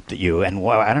group that you. And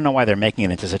I don't know why they're making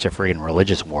it into such a friggin'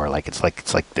 religious war. Like it's like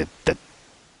the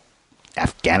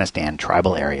Afghanistan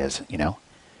tribal areas,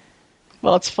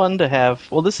 Well, it's fun to have.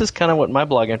 Well, this is kind of what my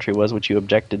blog entry was, which you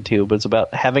objected to, but it's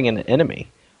about having an enemy.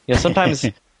 Sometimes.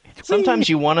 Sometimes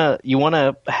you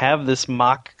wanna have this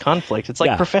mock conflict. It's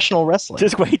like professional wrestling.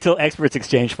 Just wait till Experts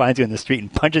Exchange finds you in the street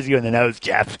and punches you in the nose,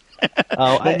 Jeff.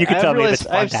 Then you can tell me if it's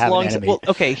fun to have an enemy. Well,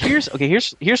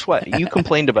 here's why you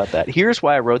complained about that. Here's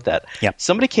why I wrote that. Yep.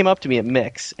 Somebody came up to me at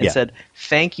Mix and said,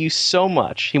 "Thank you so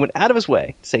much." He went out of his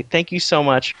way to say, "Thank you so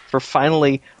much for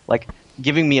finally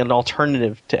giving me an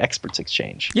alternative to Experts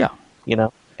Exchange." Yeah.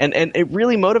 And it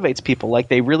really motivates people. Like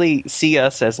they really see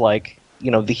us as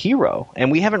the hero,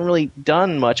 and we haven't really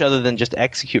done much other than just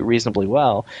execute reasonably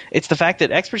well. It's the fact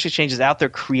that Experts Exchange is out there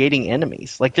creating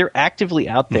enemies. Like they're actively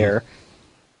out there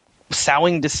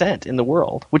sowing dissent in the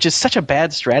world, which is such a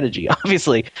bad strategy,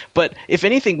 obviously. But if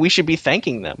anything, we should be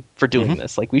thanking them for doing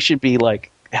this. Like we should be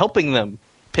helping them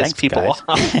piss people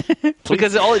off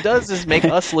because all it does is make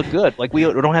us look good. Like we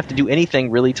don't have to do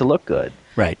anything really to look good.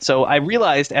 Right. So I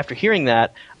realized after hearing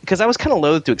that, because I was kind of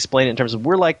loath to explain it in terms of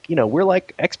we're like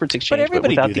Experts Exchange. But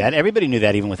everybody knew that. Everybody knew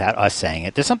that even without us saying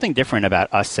it. There's something different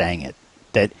about us saying it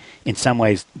that in some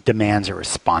ways demands a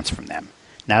response from them.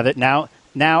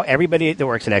 Now everybody that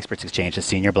works at Experts Exchange has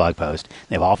seen your blog post.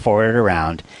 They've all forwarded it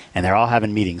around, and they're all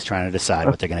having meetings trying to decide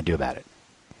what they're going to do about it.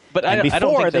 But I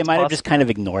don't think they might possible. have just kind of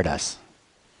ignored us.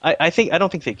 I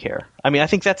don't think they care. I mean, I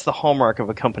think that's the hallmark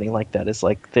of a company like that. Is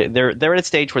like they're at a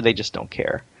stage where they just don't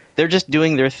care. They're just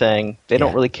doing their thing. They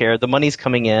don't really care. The money's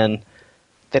coming in.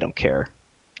 they don't care.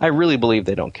 I really believe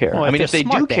they don't care. Well, I mean, if they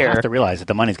smart, do care, they have to realize that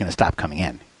the money's going to stop coming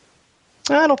in.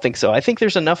 I don't think so. I think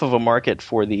there's enough of a market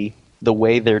for the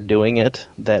way they're doing it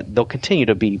that they'll continue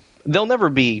to be. They'll never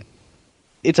be.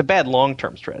 It's a bad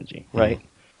long-term strategy, right?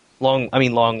 Long.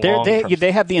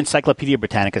 They have the Encyclopedia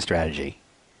Britannica strategy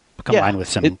combined with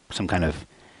some kind of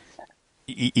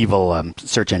evil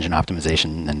search engine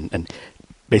optimization and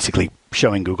basically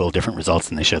showing Google different results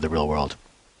than they show the real world.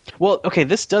 Well, okay,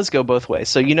 this does go both ways.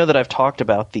 So you know that I've talked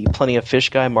about the Plenty of Fish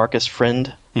guy, Marcus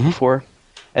Friend, before,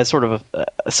 as sort of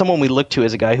someone we look to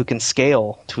as a guy who can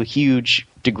scale to a huge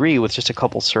degree with just a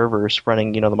couple servers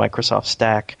running, the Microsoft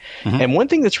stack. And one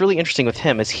thing that's really interesting with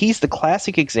him is he's the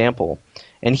classic example,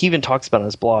 and he even talks about it on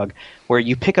his blog, where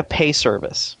you pick a pay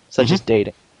service, such as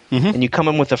dating, and you come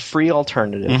in with a free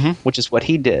alternative, which is what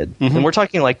he did. And we're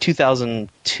talking like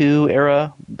 2002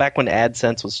 era, back when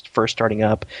AdSense was first starting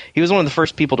up. He was one of the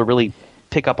first people to really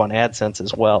pick up on AdSense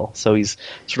as well, so he's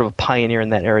sort of a pioneer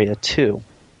in that area too.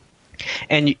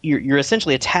 And you're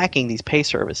essentially attacking these pay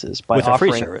services by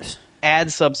offering a free service,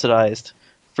 ad-subsidized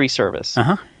free service.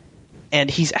 And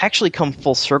he's actually come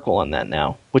full circle on that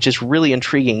now, which is really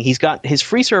intriguing. His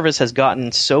free service has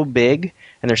gotten so big,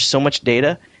 and there's so much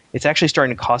data, it's actually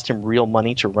starting to cost him real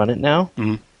money to run it now,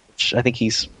 which I think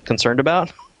he's concerned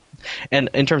about. And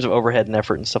in terms of overhead and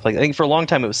effort and stuff like that, I think for a long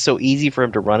time it was so easy for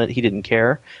him to run it, he didn't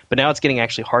care. But now it's getting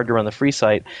actually hard to run the free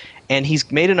site. And he's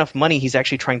made enough money, he's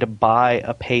actually trying to buy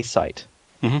a pay site.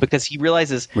 Because he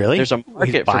realizes there's a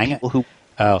market for people who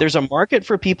there's a market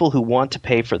for people who want to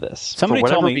pay for this. Somebody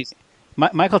told me,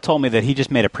 Michael told me that he just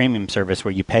made a premium service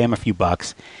where you pay him a few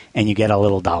bucks and you get a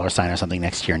little $sign or something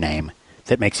next to your name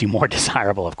that makes you more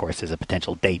desirable, of course, as a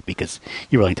potential date because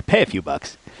you're willing to pay a few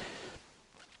bucks.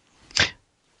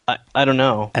 I don't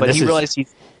know, and but he realized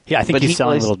he's... Yeah, I think he's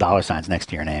selling little $signs next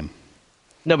to your name.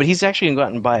 No, but he's actually going to go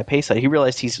out and buy a pay site. He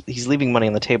realized he's leaving money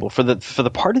on the table for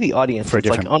the part of the audience. It's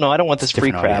like, oh no, I don't want this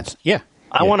free crap. Audience. Yeah,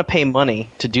 I want to pay money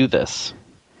to do this.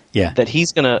 Yeah, that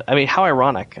he's gonna. I mean, how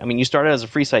ironic. I mean, you started as a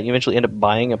free site, you eventually end up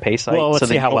buying a pay site. Well, let's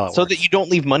see how well it works. So that you don't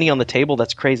leave money on the table.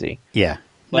 That's crazy. Yeah.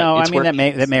 But no, I mean that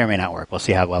may or may not work. We'll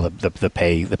see how well the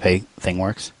pay thing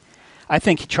works. I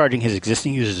think charging his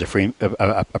existing users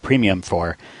a premium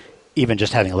for even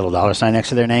just having a little $sign next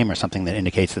to their name or something that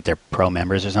indicates that they're pro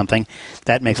members or something,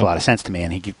 that makes a lot of sense to me,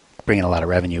 and he could bring in a lot of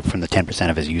revenue from the 10%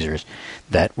 of his users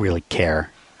that really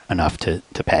care enough to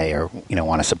pay or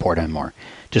want to support him or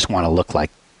just want to look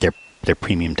like they're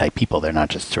premium type people. They're not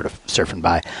just sort of surfing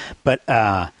by. But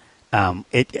for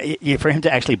him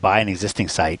to actually buy an existing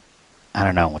site, I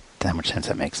don't know how much sense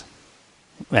that makes.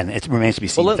 And it remains to be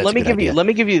seen. Well, let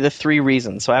me give you the three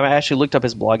reasons. So I actually looked up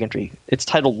his blog entry. It's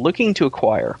titled "Looking to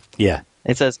Acquire." Yeah.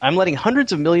 It says, "I'm letting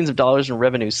hundreds of millions of dollars in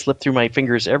revenue slip through my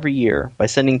fingers every year by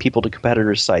sending people to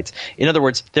competitors' sites." In other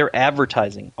words, they're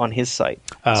advertising on his site.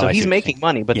 So he's making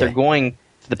money, but they're going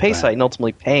to the pay site and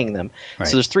ultimately paying them. Right.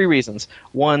 So there's three reasons.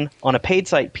 One, on a paid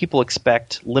site, people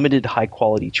expect limited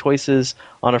high-quality choices.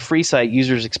 On a free site,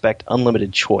 users expect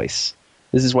unlimited choice.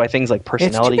 This is why things like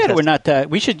personality. It's too bad we're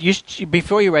not. You should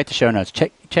before you write the show notes,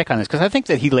 check on this, because I think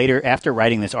that he later, after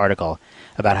writing this article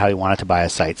about how he wanted to buy a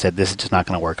site, said this is just not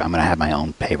going to work. I'm going to have my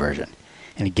own pay version,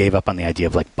 and he gave up on the idea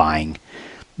of like buying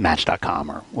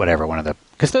Match.com or whatever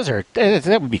because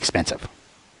that would be expensive.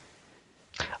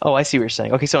 Oh, I see what you're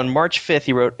saying. Okay, so on March 5th,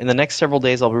 he wrote, "In the next several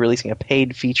days, I'll be releasing a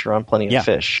paid feature on Plenty of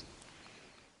Fish."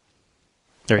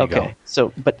 There you go. Okay,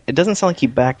 so but it doesn't sound like he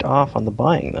backed off on the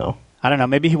buying though. I don't know.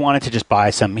 Maybe he wanted to just buy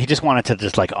some. He just wanted to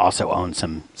just like also own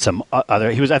some other.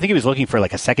 I think he was looking for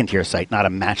like a second tier site, not a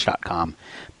Match.com,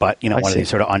 but one of these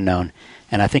sort of unknown.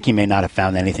 And I think he may not have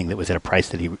found anything that was at a price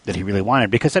that he really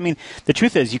wanted. Because I mean, the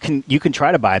truth is, you can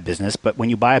try to buy a business, but when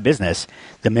you buy a business,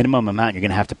 the minimum amount you're going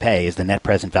to have to pay is the net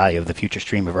present value of the future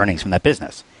stream of earnings from that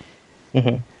business.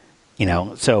 Mm-hmm.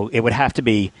 So it would have to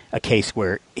be a case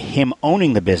where him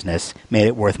owning the business made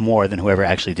it worth more than whoever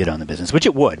actually did own the business, which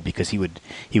it would, because he would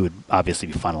obviously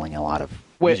be funneling a lot of.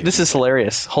 Wait, this is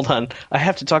hilarious. Hold on, I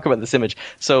have to talk about this image.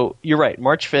 So you're right.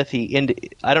 March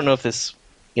 5th, I don't know if this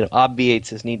obviates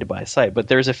his need to buy a site, but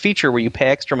there's a feature where you pay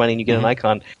extra money and you get an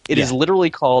icon. It is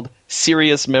literally called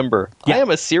Serious Member. Yeah. I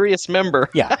am a serious member.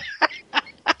 Yeah.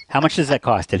 How much does that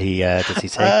cost? Does he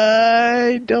say?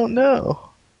 I don't know.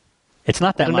 It's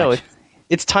not that much. No,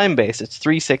 it's time based. It's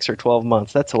 3, 6, or 12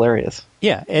 months. That's hilarious.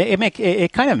 Yeah,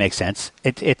 it kind of makes sense.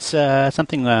 It's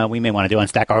something we may want to do on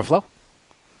Stack Overflow.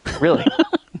 Really?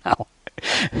 No.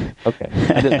 Okay,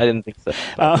 I didn't think so.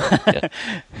 Yeah.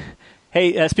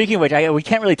 Hey, speaking of which, we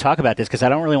can't really talk about this because I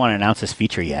don't really want to announce this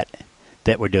feature yet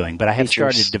that we're doing. But I have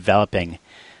started developing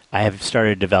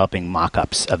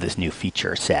mock-ups of this new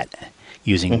feature set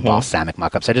using balsamic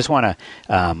mockups. I just want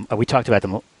to. We talked about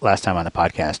them last time on the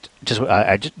podcast.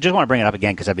 I just want to bring it up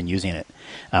again because I've been using it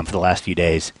for the last few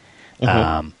days.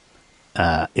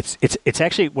 It's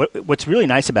actually what's really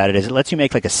nice about it is it lets you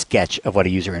make like a sketch of what a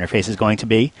user interface is going to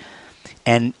be,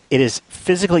 and it is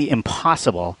physically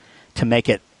impossible to make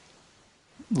it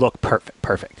look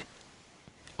perfect.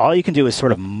 All you can do is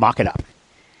sort of mock it up.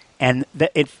 And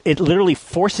it literally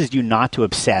forces you not to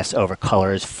obsess over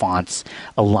colors, fonts,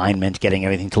 alignment, getting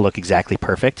everything to look exactly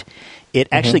perfect. It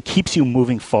actually keeps you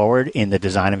moving forward in the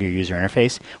design of your user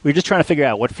interface. We're just trying to figure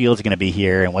out what fields are going to be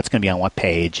here and what's going to be on what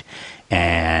page,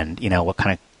 and what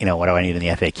kind of what do I need in the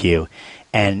FAQ.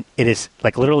 And it is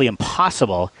like literally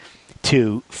impossible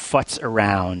to futz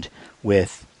around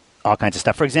with all kinds of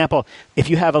stuff. For example, if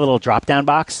you have a little drop-down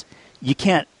box, you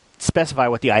can't specify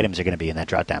what the items are going to be in that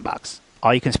drop-down box.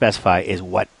 All you can specify is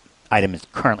what item is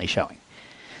currently showing.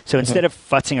 So instead of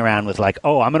futzing around with like,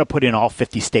 oh, I'm going to put in all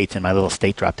 50 states in my little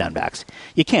state drop-down box,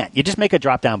 you can't. You just make a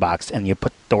drop-down box and you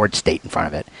put the word state in front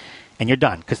of it, and you're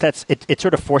done. Because it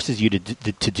sort of forces you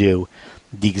to do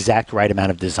the exact right amount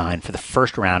of design for the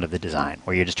first round of the design,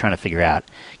 where you're just trying to figure out,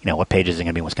 what pages are going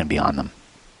to be, what's going to be on them.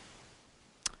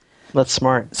 That's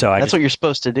smart. So that's what you're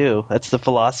supposed to do. That's the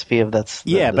philosophy of the but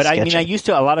sketching. I used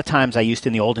to a lot of times. I used to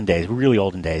in the olden days, really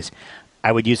olden days.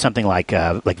 I would use something like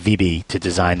VB to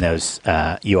design those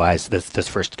UIs, those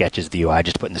first sketches of the UI,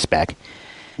 just to put in the spec.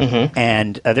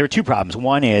 And there were two problems.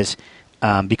 One is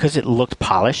because it looked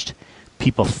polished,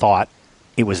 people thought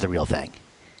it was the real thing,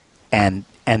 and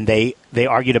they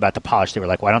argued about the polish. They were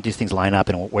like, "Why don't these things line up?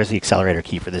 And where's the accelerator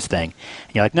key for this thing?"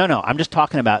 And you're like, "No, I'm just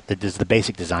talking about the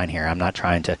basic design here. I'm not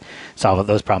trying to solve it.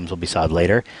 Those problems will be solved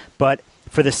later." But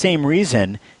for the same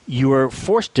reason, you were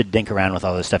forced to dink around with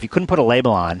all this stuff. You couldn't put a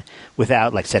label on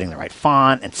without like setting the right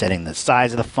font and setting the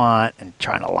size of the font and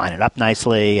trying to line it up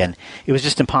nicely. And it was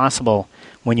just impossible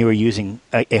when you were using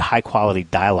a high-quality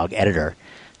dialogue editor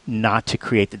not to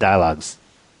create the dialogues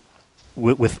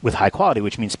with high quality,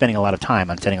 which means spending a lot of time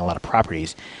on setting a lot of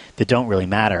properties that don't really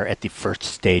matter at the first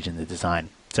stage in the design.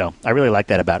 So I really like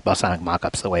that about balsamic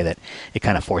mockups, the way that it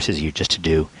kind of forces you just to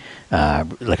do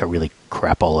like a really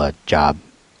crapola job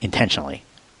intentionally.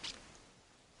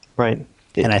 Right.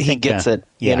 And I he think gets it.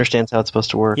 He understands how it's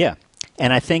supposed to work. Yeah.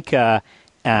 And I think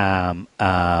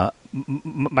Microsoft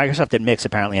at Mix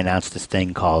apparently announced this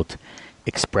thing called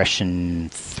Expression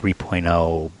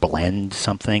 3.0 Blend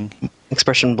something.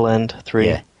 Expression Blend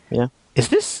 3. Yeah.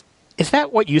 Is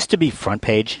that what used to be Front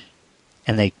Page?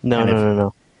 And they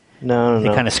No. They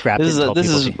kind of scrapped it. This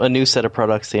is a new set of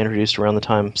products they introduced around the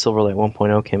time Silverlight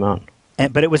 1.0 came out.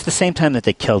 But it was the same time that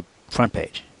they killed Front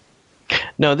Page.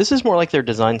 No, this is more like their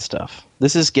design stuff.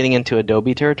 This is getting into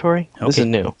Adobe territory. Okay. This is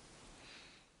new.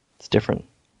 It's different.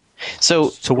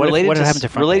 So what happened to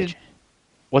Front Page?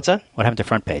 What's that? What happened to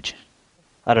Front Page?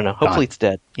 I don't know. Hopefully it's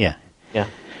dead. Yeah.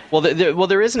 Well,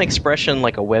 there is an expression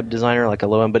like a web designer, like a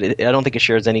low end, but I don't think it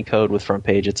shares any code with Front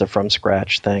Page. It's a from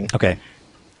scratch thing. Okay.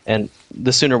 And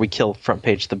the sooner we kill Front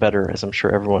Page, the better, as I'm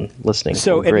sure everyone listening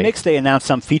So will agree. at Mix, they announced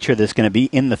some feature that's going to be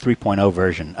in the 3.0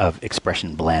 version of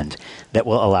Expression Blend that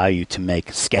will allow you to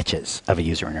make sketches of a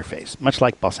user interface, much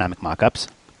like balsamic mockups.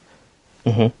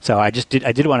 So I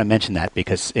did want to mention that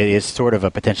because it is sort of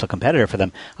a potential competitor for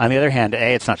them. On the other hand,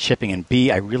 A, it's not shipping, and B,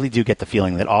 I really do get the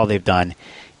feeling that all they've done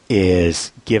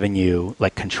is given you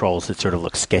like controls that sort of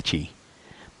look sketchy,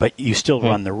 but you still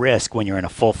run the risk when you're in a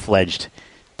full-fledged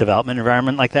development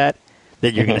environment like that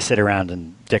you're going to sit around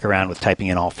and dick around with typing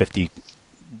in all 50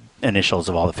 initials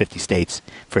of all the 50 states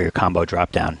for your combo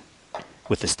dropdown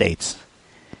with the states,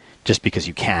 just because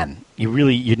you can. You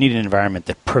need an environment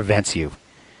that prevents you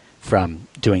from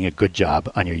doing a good job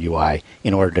on your UI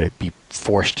in order to be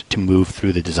forced to move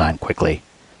through the design quickly,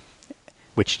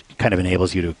 which kind of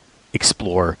enables you to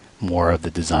explore more of the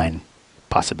design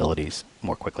possibilities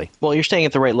more quickly. Well, you're staying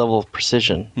at the right level of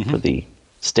precision for the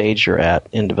stage you're at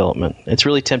in development. It's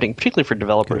really tempting, particularly for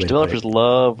developers. Developers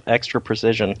love extra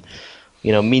precision,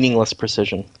 meaningless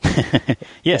precision.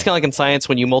 Yeah. It's kind of like in science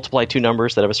when you multiply two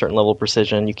numbers that have a certain level of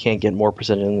precision, you can't get more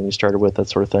precision than you started with, that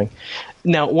sort of thing.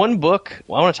 Now, one book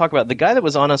I want to talk about, the guy that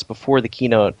was on us before the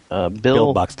keynote,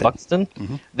 Bill Buxton,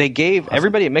 they gave,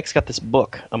 everybody at Mix got this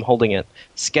book, I'm holding it,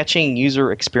 Sketching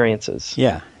User Experiences.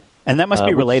 Yeah. And that must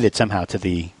be related somehow to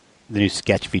the new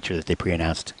sketch feature that they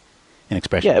pre-announced in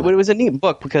Expression. Yeah, but it was a neat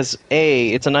book because,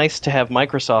 it's nice to have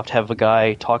Microsoft have a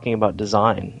guy talking about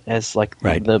design as like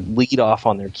the lead off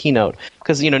on their keynote.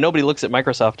 Because, nobody looks at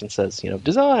Microsoft and says,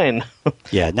 design.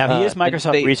 Yeah, now he is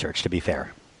Microsoft Research, to be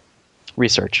fair.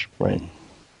 Research, right.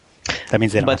 That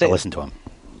means they don't have to listen to him.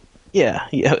 Yeah,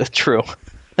 true.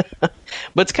 But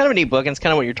it's kind of a neat book, and it's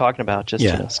kind of what you're talking about,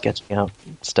 just sketching out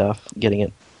stuff, getting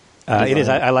it. It is.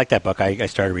 I like that book. I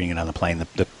started reading it on the plane.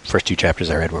 The first 2 chapters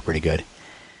I read were pretty good.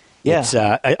 Yeah. It's,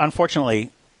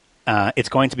 unfortunately, it's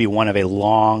going to be one of a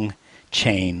long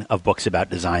chain of books about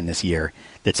design this year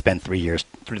that spend 3 years,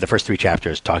 through the first 3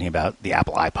 chapters, talking about the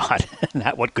Apple iPod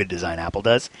and what good design Apple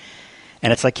does.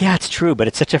 And it's like, yeah, it's true, but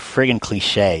it's such a friggin'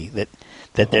 cliche that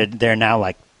they're now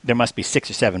like, there must be 6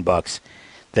 or 7 books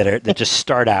that just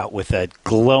start out with a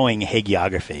glowing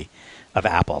hagiography of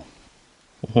Apple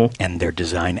and their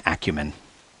design acumen.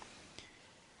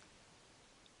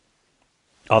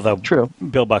 Although True.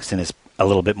 Bill Buxton is a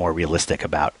little bit more realistic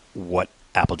about what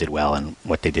Apple did well and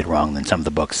what they did wrong than some of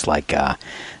the books like, what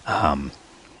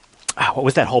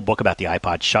was that whole book about the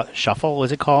iPod Shuffle,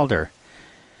 was it called? Or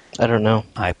I don't know.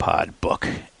 iPod book.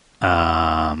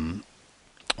 Wow,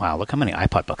 look how many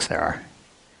iPod books there are.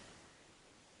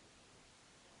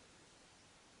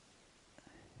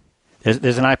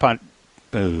 There's an iPod.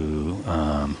 Ooh,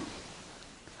 I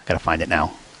gotta find it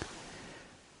now.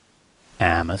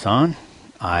 Amazon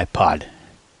iPod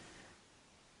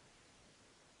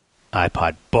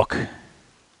book.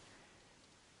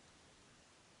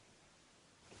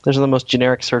 Those are the most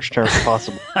generic search terms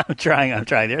possible. I'm trying.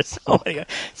 There's so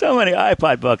many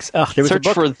iPod books. Oh, there was Search a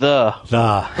book for the.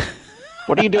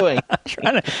 What are you doing?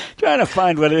 trying to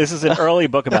find what this is. An early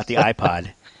book about the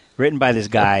iPod, written by this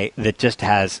guy that just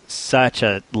has such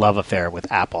a love affair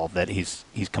with Apple that he's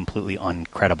completely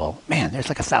uncredible. Man, there's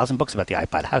like 1,000 books about the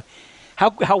iPod.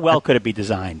 How well could it be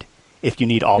designed if you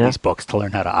need all these books to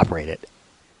learn how to operate it?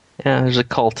 Yeah, there's a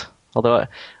cult. Although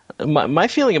my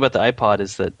feeling about the iPod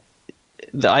is that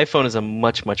the iPhone is a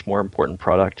much, much more important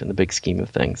product in the big scheme of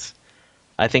things.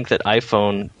 I think that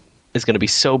iPhone is going to be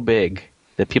so big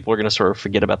that people are going to sort of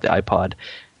forget about the iPod.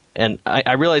 And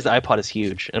I realize the iPod is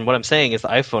huge. And what I'm saying is the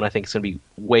iPhone, I think, is going to be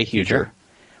way huger.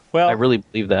 Well, I really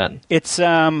believe that. It's,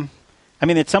 I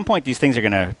mean, at some point, these things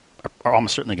are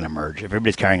almost certainly going to merge. If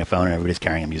everybody's carrying a phone and everybody's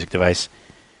carrying a music device,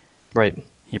 right,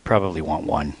 you probably want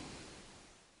one.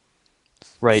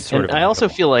 Right. And I also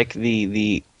feel like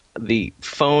the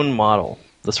phone model,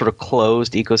 the sort of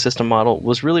closed ecosystem model,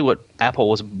 was really what Apple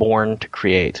was born to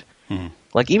create. Mm-hmm.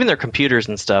 Like even their computers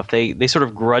and stuff, they sort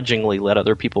of grudgingly let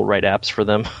other people write apps for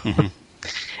them. Mm-hmm.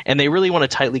 And they really want to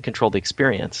tightly control the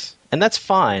experience. And that's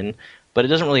fine, but it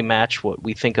doesn't really match what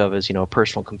we think of as, a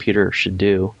personal computer should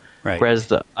do. Right. Whereas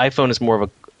the iPhone is more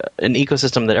of an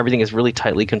ecosystem that everything is really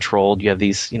tightly controlled. You have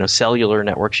these, cellular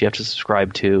networks you have to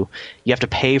subscribe to. You have to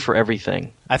pay for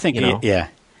everything. I think, yeah.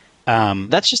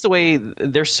 That's just the way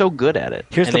they're so good at it.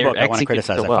 Here's the book I want to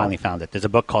criticize. I finally found it. There's a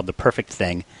book called The Perfect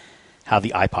Thing, How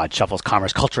the iPod Shuffles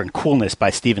Commerce, Culture, and Coolness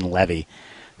by Stephen Levy,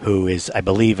 who is, I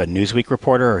believe, a Newsweek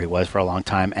reporter, or he was for a long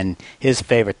time. And his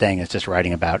favorite thing is just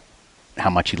writing about how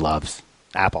much he loves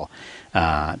Apple,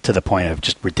 to the point of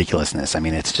just ridiculousness. I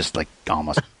mean, it's just like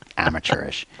almost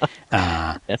amateurish.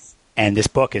 Yes. And this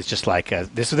book is just like,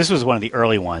 this was one of the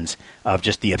early ones of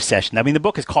just the obsession. I mean, the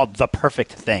book is called The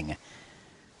Perfect Thing,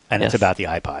 and it's about the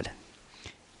iPod.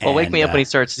 Well, wake me up when he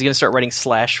starts. Is he going to start writing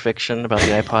slash fiction about the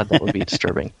iPod? That would be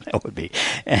disturbing. That would be.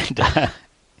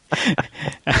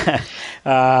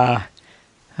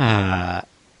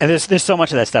 And there's so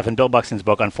much of that stuff. In Bill Buxton's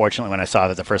book, unfortunately, when I saw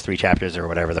that the first 3 chapters or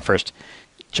whatever, the first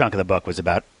chunk of the book was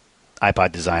about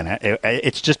iPod design,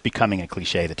 it's just becoming a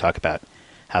cliche to talk about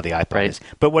how the iPod is.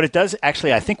 But what it does,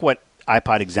 actually, I think what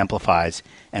iPod exemplifies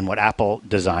and what Apple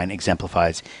design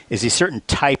exemplifies is a certain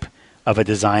type of a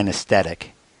design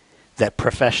aesthetic that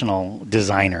professional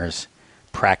designers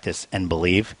practice and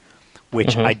believe,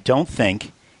 which I don't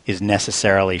think is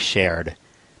necessarily shared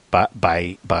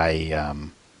by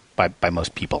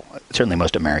most people, certainly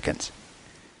most Americans.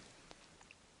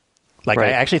 Like,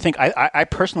 I actually think I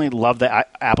personally love the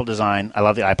Apple design. I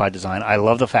love the iPod design. I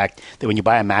love the fact that when you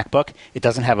buy a MacBook, it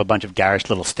doesn't have a bunch of garish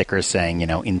little stickers saying,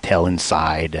 Intel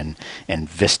inside and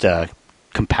Vista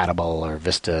compatible or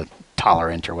Vista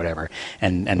tolerant or whatever,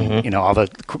 and all the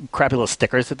crappy little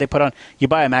stickers that they put on. You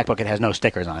buy a MacBook, it has no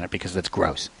stickers on it because it's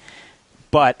gross.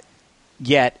 But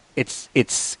yet, it's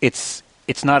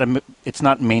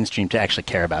not mainstream to actually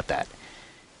care about that.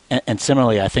 And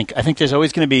similarly, I think there's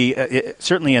always going to be,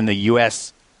 certainly in the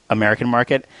U.S. American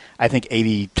market, I think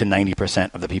 80 to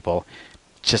 90% of the people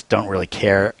just don't really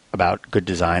care about good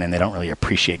design, and they don't really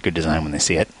appreciate good design when they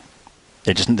see it.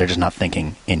 They're just not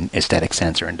thinking in aesthetic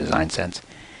sense or in design sense.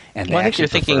 And I think they're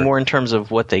thinking more in terms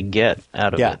of what they get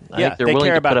out of it. Yeah, they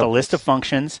care about the list of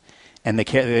functions, and they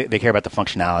care about the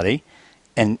functionality,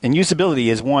 and usability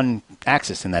is one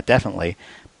axis in that, definitely.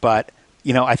 But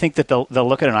I think that they'll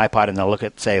look at an iPod and they'll look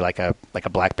at, say, like a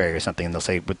BlackBerry or something, and they'll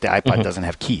say, "But the iPod doesn't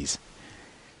have keys."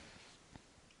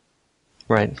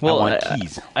 Right. Well, I want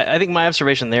keys. I think my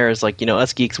observation there is like,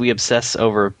 us geeks, we obsess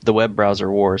over the web browser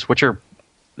wars,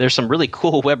 there's some really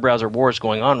cool web browser wars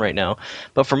going on right now.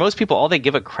 But for most people, all they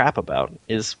give a crap about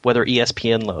is whether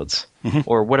ESPN loads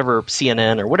or whatever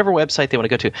CNN or whatever website they want to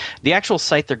go to. The actual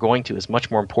site they're going to is much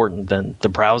more important than the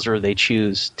browser they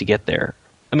choose to get there.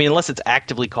 I mean, unless it's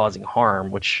actively causing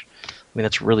harm, which,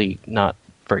 that's really not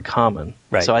very common.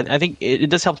 Right. So I think it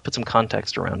does help to put some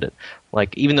context around it.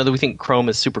 Like, even though we think Chrome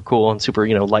is super cool and super,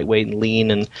 lightweight and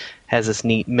lean and has this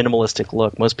neat minimalistic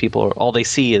look, most people, all they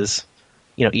see is,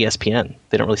 ESPN.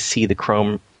 They don't really see the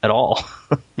Chrome at all.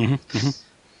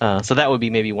 So that would be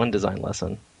maybe one design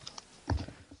lesson.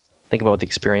 Think about what the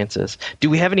experience is. Do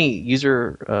we have any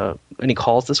any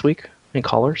calls this week? Any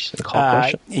callers? Any call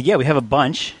questions? Yeah, we have a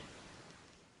bunch.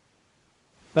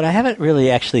 But I haven't really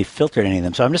actually filtered any of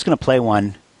them, so I'm just going to play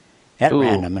one at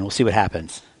random, and we'll see what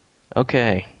happens.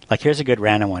 Okay. Like, here's a good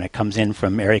random one. It comes in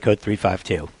from area code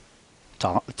 352.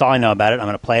 That's all I know about it. I'm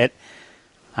going to play it.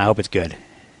 I hope it's good.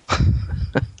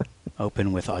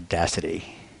 Open with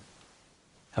Audacity.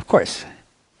 Of course.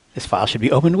 This file should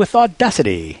be opened with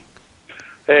Audacity.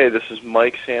 Hey, this is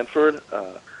Mike Sanford.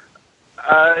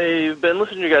 I've been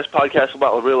listening to you guys' podcast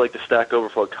about. I really like the Stack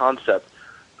Overflow concept.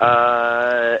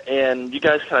 And you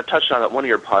guys kind of touched on it one of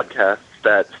your podcasts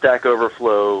that Stack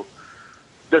Overflow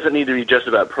doesn't need to be just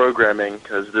about programming,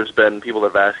 because there's been people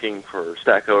that have asking for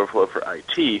Stack Overflow for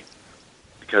IT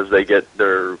because they get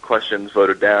their questions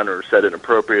voted down or said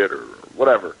inappropriate or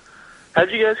whatever.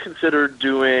 Have you guys considered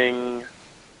doing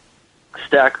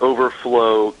Stack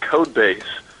Overflow code base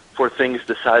for things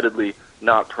decidedly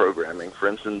not programming? For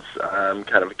instance, I'm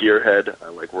kind of a gearhead. I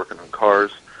like working on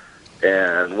cars.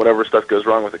 And whenever stuff goes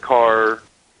wrong with a car,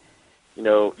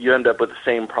 you end up with the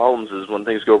same problems as when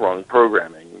things go wrong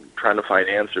programming, trying to find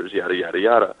answers, yada, yada,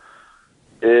 yada.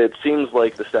 It seems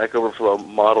like the Stack Overflow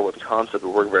model and concept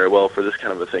would work very well for this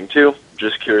kind of a thing, too.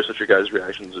 Just curious what your guys'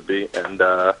 reactions would be, and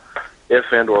if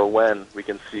and or when we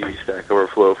can see Stack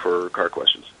Overflow for car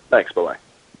questions. Thanks, bye-bye.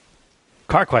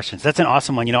 Car questions. That's an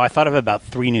awesome one. I thought of about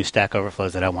 3 new Stack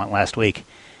Overflows that I want last week.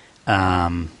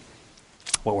 What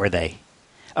were they?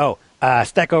 Oh,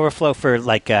 Stack Overflow for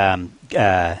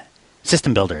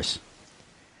system builders,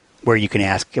 where you can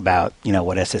ask about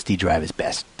what SSD drive is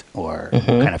best, or what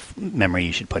kind of memory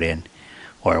you should put in,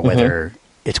 or whether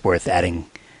it's worth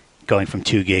going from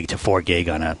 2 gig to 4 gig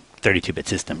on a 32-bit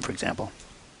system, for example.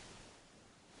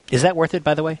 Is that worth it,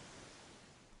 by the way?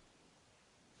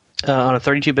 On a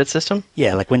 32-bit system?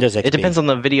 Yeah, like Windows XP. It depends on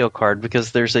the video card,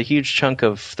 because there's a huge chunk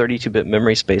of 32-bit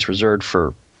memory space reserved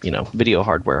for video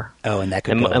hardware. Oh, and that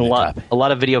could go and on the top. A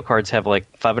lot of video cards have like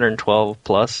 512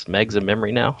 plus megs of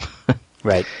memory now.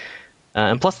 Right.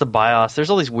 And plus the BIOS, there's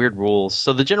all these weird rules.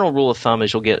 So the general rule of thumb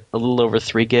is you'll get a little over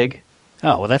 3 gig.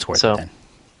 Oh, well, that's worth it then.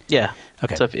 Yeah.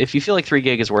 Okay. So if you feel like 3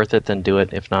 gig is worth it, then do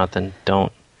it. If not, then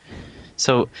don't.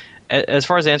 So as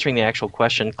far as answering the actual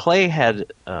question, Clay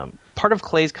had part of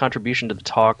Clay's contribution to the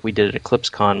talk we did at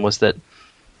EclipseCon was that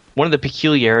one of the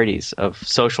peculiarities of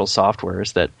social software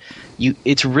is that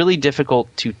it's really difficult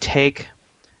to take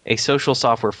a social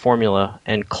software formula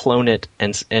and clone it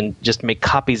and just make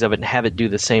copies of it and have it do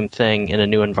the same thing in a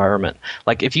new environment.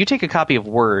 Like if you take a copy of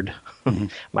Word,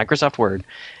 Microsoft Word,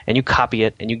 and you copy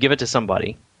it and you give it to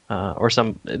somebody,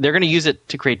 they're going to use it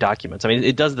to create documents. I mean,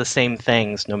 it does the same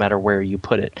things no matter where you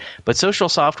put it. But social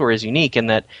software is unique in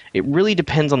that it really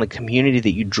depends on the community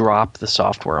that you drop the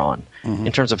software on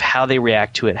in terms of how they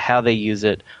react to it, how they use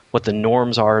it, what the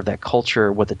norms are of that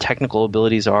culture, what the technical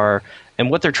abilities are,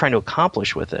 and what they're trying to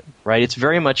accomplish with it, right? It's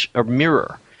very much a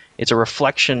mirror. It's a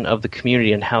reflection of the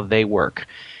community and how they work.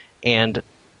 And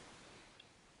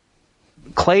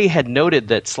Clay had noted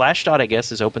that Slashdot, I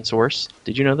guess, is open source.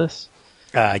 Did you know this?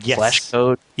 Yes.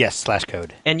 Slashcode. Yes,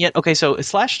 Slashcode. And yet, okay, so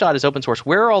Slashdot is open source.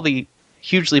 Where are all the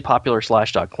hugely popular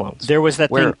Slashdot clones? There was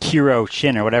that thing, Kiro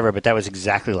Shin or whatever, but that was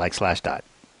exactly like Slashdot.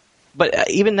 But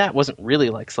even that wasn't really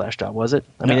like Slashdot, was it?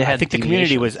 I mean, it had I think the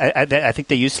community was. I think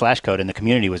they used Slashcode, and the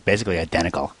community was basically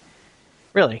identical.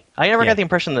 Really, I never got the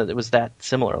impression that it was that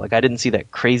similar. Like, I didn't see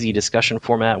that crazy discussion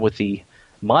format with the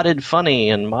modded funny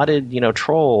and modded,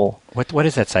 troll. What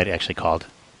is that site actually called?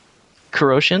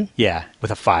 Kuroshin? Yeah,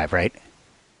 with a 5, right?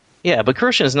 Yeah, but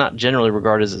Kuroshin is not generally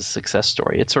regarded as a success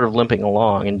story. It's sort of limping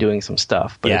along and doing some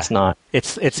stuff, but it's not.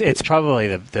 It's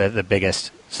probably the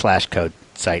biggest Slashcode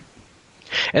site.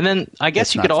 And then I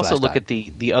guess you could also look at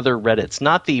the other Reddits,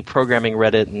 not the programming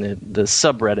Reddit and the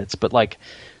subreddits, but like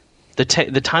the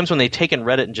times when they've taken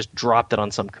Reddit and just dropped it on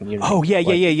some community. Oh yeah.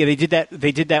 They did that.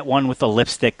 They did that one with the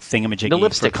lipstick thingamajiggy. The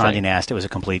lipstick for Condé Nast. It was a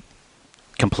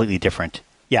completely different.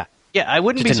 Yeah. Yeah, I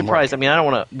wouldn't be surprised. I mean, I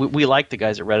don't want to. We like the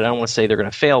guys at Reddit. I don't want to say they're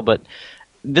going to fail, but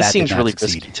this That did seems not really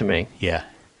succeed. risky to me. Yeah.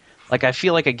 Like, I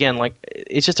feel like, again, like,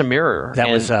 it's just a mirror. That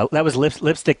was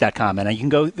lipstick.com, and you can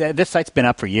go. This site's been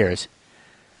up for years.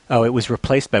 Oh, it was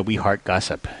replaced by We Heart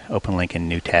Gossip. Open link in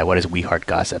new tab. What is We Heart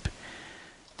Gossip?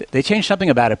 They changed something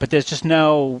about it, but there's just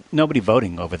nobody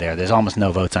voting over there. There's almost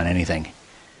no votes on anything.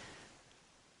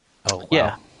 Oh, wow.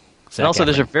 Yeah. And also,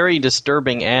 there's a very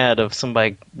disturbing ad of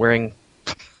somebody wearing...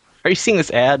 Are you seeing this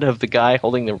ad of the guy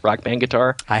holding the Rock Band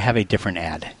guitar? I have a different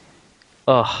ad.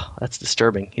 Oh, that's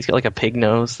disturbing. He's got like a pig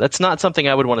nose. That's not something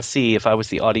I would want to see if I was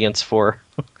the audience for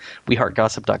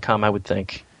WeHeartGossip.com, I would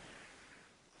think.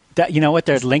 You know what?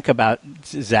 Their link about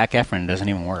Zac Efron doesn't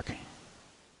even work.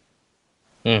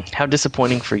 How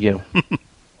disappointing for you.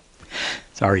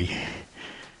 Sorry.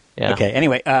 Yeah. Okay.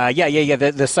 Anyway,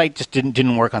 The site just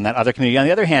didn't work on that other community. On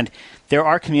the other hand, there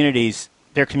are communities.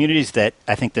 There are communities that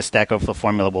I think the Stack Overflow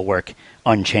formula will work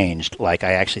unchanged. Like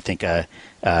I actually think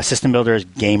system builders,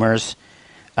 gamers,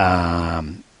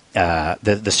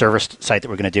 the server site that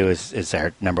we're going to do is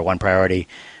our number one priority.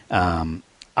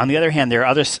 On the other hand, there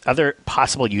are other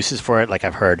possible uses for it. Like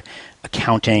I've heard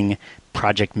accounting,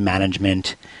 project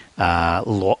management,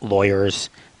 lawyers.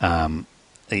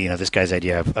 This guy's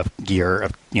idea of gear,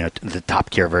 the Top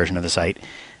Gear version of the site.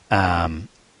 First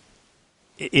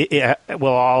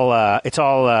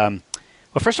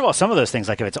of all, some of those things,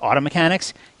 like if it's auto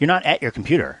mechanics, you're not at your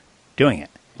computer doing it.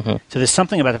 Mm-hmm. So there's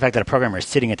something about the fact that a programmer is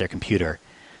sitting at their computer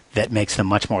that makes them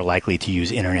much more likely to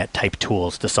use internet-type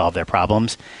tools to solve their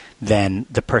problems than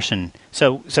the person.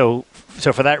 So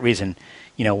for that reason,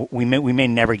 we may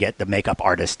never get the makeup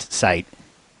artist site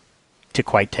to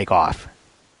quite take off.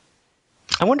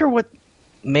 I wonder what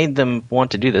made them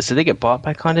want to do this. Did they get bought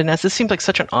by Condé Nast? This seems like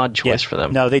such an odd choice for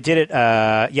them. No, they did it.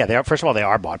 They are. First of all, they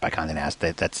are bought by Condé Nast.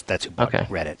 That's who bought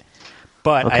Reddit.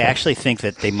 But I actually think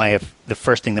that they might have. The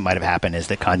first thing that might have happened is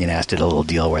that Condé Nast did a little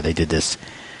deal where they did this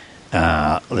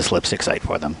lipstick site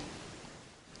for them,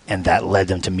 and that led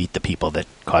them to meet the people that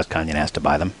caused Condé Nast to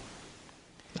buy them.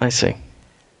 I see.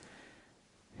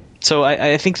 So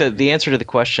I think that the answer to the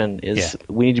question is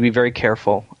we need to be very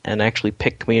careful and actually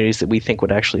pick communities that we think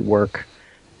would actually work,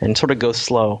 and sort of go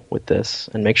slow with this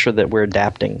and make sure that we're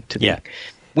adapting to the.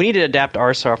 We need to adapt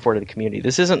our software to the community.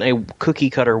 This isn't a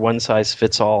cookie cutter, one size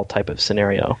fits all type of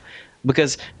scenario.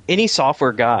 Because any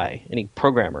software guy, any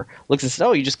programmer, looks and says,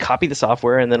 oh, you just copy the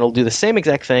software and then it'll do the same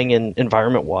exact thing in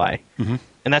environment Y. Mm-hmm.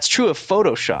 And that's true of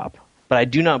Photoshop, but I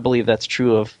do not believe that's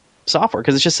true of software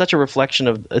because it's just such a reflection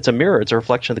of, it's a mirror, it's a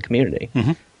reflection of the community.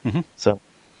 Mm-hmm. Mm-hmm. So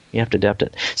you have to adapt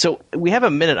it. So we have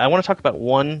a minute. I want to talk about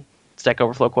one Stack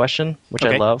Overflow question, which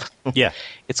I love. Yeah.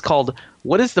 It's called,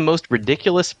 what is the most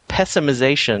ridiculous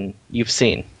pessimization you've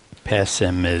seen?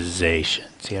 Pessimization.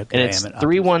 See, okay, and it's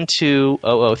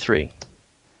 312003.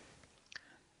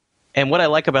 And what I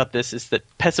like about this is that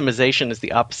pessimization is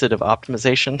the opposite of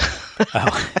optimization.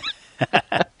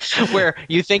 Where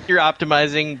you think you're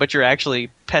optimizing, but you're actually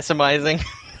pessimizing.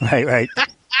 Right.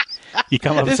 You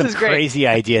come up with some crazy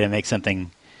idea to make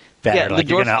something better. Like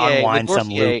you're going to unwind some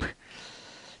loop.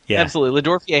 Yeah. Absolutely.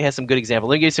 Ledorfier has some good examples.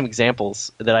 Let me give you some examples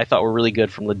that I thought were really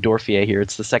good from Ledorfier here.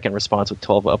 It's the second response with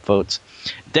 12 upvotes.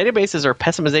 Databases are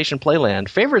pessimization playland.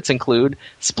 Favorites include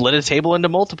split a table into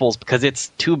multiples because it's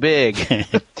too big.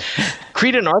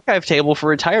 Create an archive table for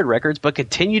retired records, but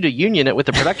continue to union it with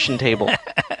the production table.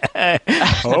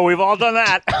 Oh, we've all done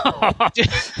that.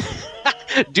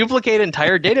 Duplicate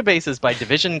entire databases by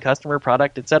division, customer,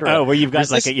 product, etc. Oh, well, you've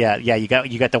got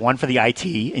you got the one for the IT,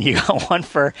 and you got one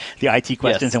for the IT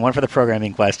questions, and one for the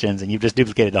programming questions, and you've just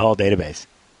duplicated the whole database.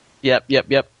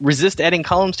 Yep. Resist adding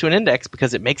columns to an index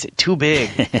because it makes it too big.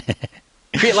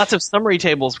 Create lots of summary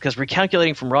tables because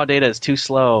recalculating from raw data is too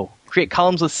slow. Create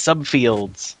columns with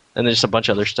subfields, and there's a bunch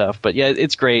of other stuff. But yeah,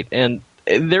 it's great, and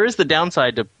there is the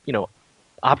downside to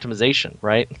optimization,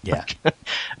 right? Yeah.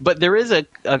 But there is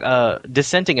a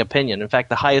dissenting opinion. In fact,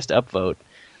 the highest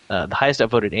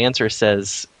upvoted answer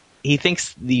says he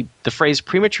thinks the phrase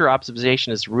premature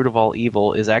optimization is the root of all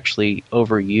evil is actually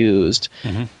overused.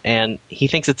 Mm-hmm. And he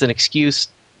thinks it's an excuse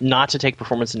not to take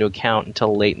performance into account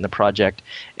until late in the project.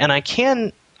 And I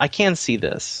can see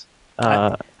this.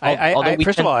 First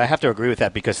of all, I have to agree with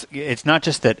that because it's not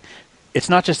just that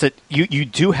you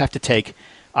do have to take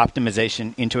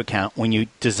optimization into account when you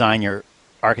design your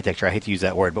architecture. I hate to use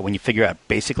that word, but when you figure out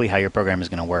basically how your program is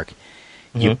going to work,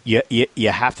 mm-hmm. you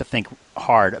have to think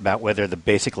hard about whether the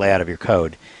basic layout of your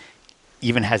code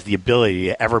even has the ability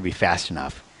to ever be fast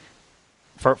enough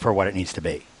for what it needs to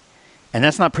be. And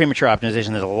that's not premature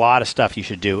optimization. There's a lot of stuff you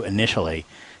should do initially,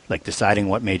 like deciding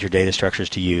what major data structures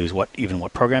to use, what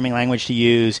programming language to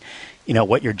use,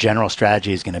 what your general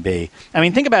strategy is going to be. I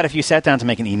mean, think about if you sat down to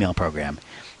make an email program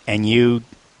and you,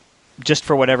 just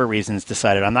for whatever reasons,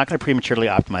 decided, I'm not going to prematurely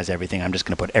optimize everything. I'm just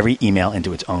going to put every email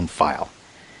into its own file.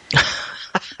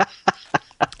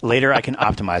 Later, I can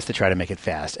optimize to try to make it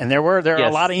fast. And there are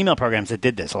a lot of email programs that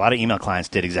did this. A lot of email clients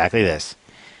did exactly this,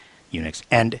 Unix.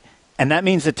 And that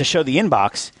means that to show the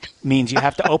inbox means you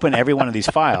have to open every one of these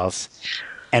files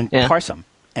and parse them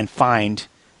and find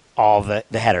all the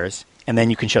headers, and then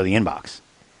you can show the inbox.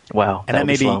 Wow. And that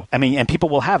may be slow. and people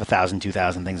will have 1,000,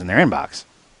 2,000 things in their inbox,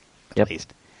 at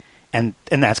least. And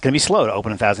that's going to be slow to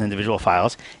open 1,000 individual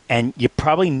files, and you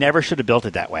probably never should have built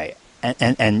it that way.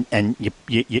 And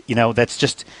you know, that's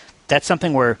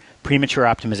something where premature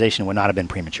optimization would not have been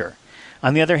premature.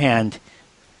 On the other hand,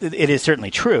 it is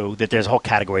certainly true that there's whole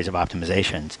categories of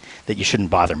optimizations that you shouldn't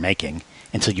bother making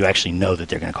until you actually know that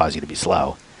they're going to cause you to be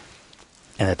slow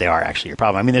and that they are actually your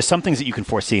problem. I mean, there's some things that you can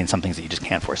foresee and some things that you just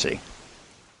can't foresee.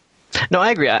 No,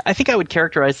 I agree. I think I would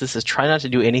characterize this as try not to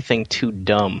do anything too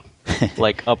dumb,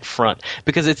 like up front,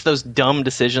 because it's those dumb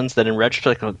decisions that in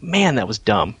retrospect, like, man, that was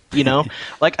dumb. You know,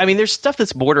 like, I mean, there's stuff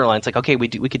that's borderline. It's like, okay, we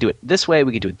could do it this way,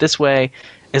 we could do it this way,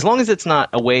 as long as it's not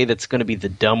a way that's going to be the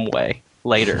dumb way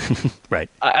later. Right.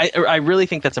 I really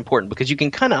think that's important because you can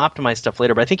kind of optimize stuff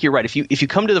later. But I think you're right. If you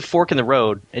come to the fork in the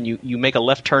road and you make a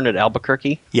left turn at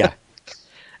Albuquerque,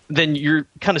 then you're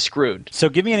kind of screwed. So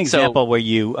give me an example where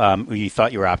you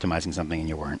thought you were optimizing something and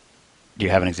you weren't. Do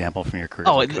you have an example from your career?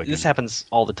 Oh, this happens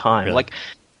all the time. Really? Like,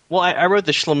 well, I wrote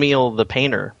the Schlemiel the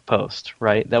Painter post,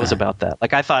 right? That was about that.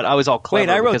 Like, I thought I was all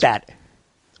clever. Wait, I wrote that.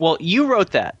 Well, you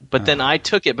wrote that, but then I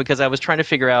took it because I was trying to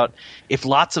figure out if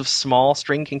lots of small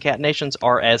string concatenations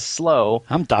are as slow.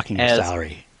 I'm docking your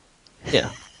salary.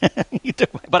 Yeah.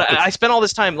 But I spent all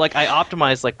this time, like, I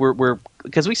optimized, like, we're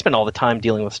because we spend all the time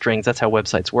dealing with strings. That's how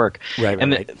websites work.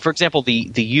 Right. For example,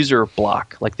 the user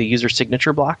block, like the user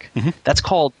signature block,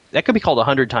 that could be called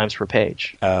 100 times per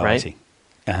page. Oh, right? I see.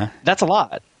 Uh-huh. That's a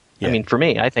lot. Yeah. I mean, for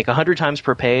me, I think 100 times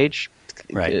per page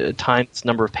times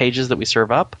number of pages that we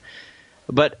serve up.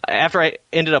 But after I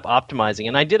ended up optimizing,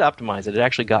 and I did optimize it, it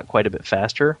actually got quite a bit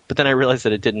faster. But then I realized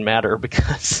that it didn't matter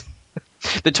because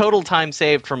the total time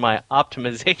saved from my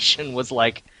optimization was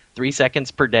like 3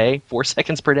 seconds per day, 4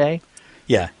 seconds per day.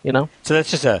 Yeah. You know? So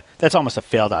that's almost a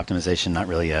failed optimization, not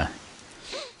really a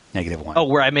negative one. Oh,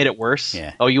 where I made it worse?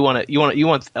 Yeah. Oh, you want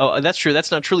oh, that's true.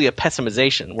 That's not truly a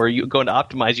pessimization where you go to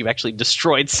optimize, you've actually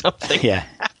destroyed something. Yeah.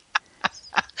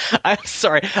 I'm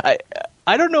sorry.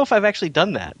 I don't know if I've actually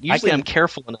done that. Usually I'm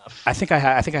careful enough. I think I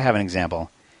have an example.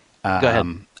 Go ahead.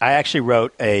 I actually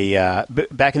wrote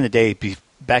back in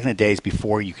the days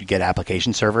before you could get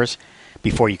application servers,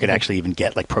 before you could actually even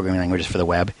get like programming languages for the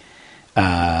web. There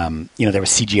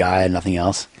was CGI and nothing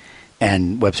else,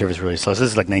 and web servers were really slow. So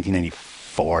this is like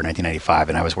 1994, 1995,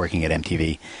 and I was working at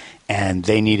MTV, and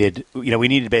we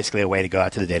needed basically a way to go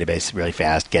out to the database really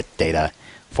fast, get data,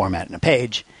 format in a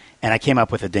page. And I came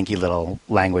up with a dinky little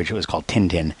language. It was called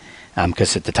Tintin,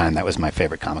 because at the time that was my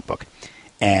favorite comic book.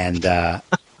 And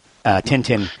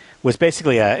Tintin was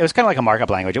basically it was kind of like a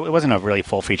markup language. It wasn't a really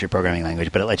full-featured programming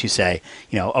language, but it let you say,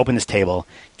 open this table,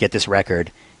 get this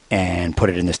record, and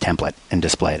put it in this template and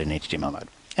display it in HTML mode.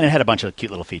 And it had a bunch of cute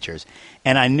little features.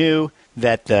 And I knew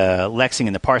that the lexing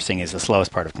and the parsing is the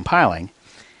slowest part of compiling.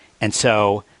 And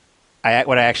so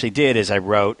what I actually did is I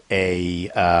wrote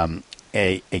a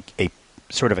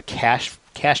sort of a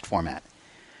cached format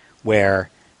where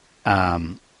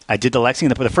I did the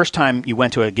lexing. The first time you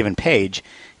went to a given page,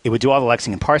 it would do all the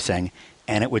lexing and parsing,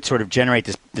 and it would sort of generate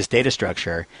this data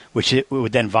structure, which it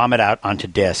would then vomit out onto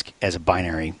disk as a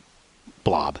binary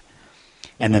blob.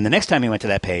 And then the next time you went to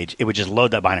that page, it would just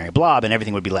load that binary blob, and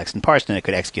everything would be lexed and parsed, and it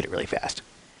could execute it really fast.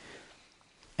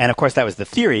 And, of course, that was the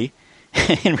theory.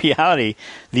 In reality,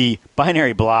 the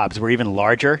binary blobs were even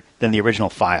larger than the original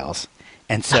files.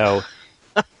 And so...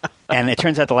 and it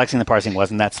turns out the lexing and the parsing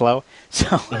wasn't that slow.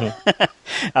 So,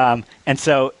 and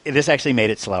so this actually made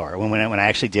it slower. When I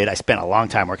actually did, I spent a long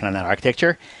time working on that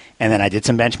architecture, and then I did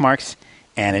some benchmarks,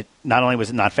 and it not only was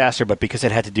it not faster, but because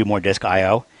it had to do more disk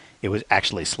I/O, it was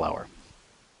actually slower.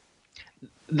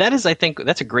 That is, I think,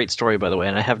 that's a great story, by the way,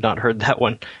 and I have not heard that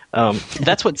one.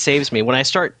 That's what saves me when I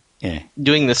start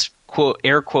doing this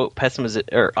air quote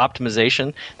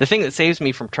optimization. The thing that saves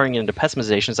me from turning it into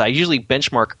pessimization is I usually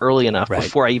benchmark early enough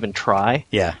before I even try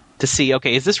to see,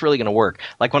 okay, is this really going to work?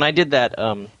 Like when I did that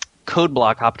code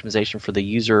block optimization for the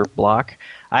user block,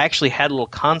 I actually had a little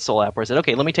console app where I said,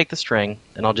 okay, let me take the string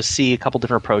and I'll just see a couple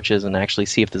different approaches and actually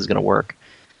see if this is going to work.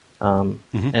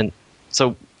 And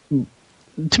so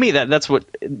to me, that's where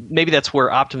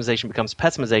optimization becomes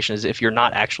pessimization, is if you're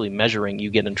not actually measuring, you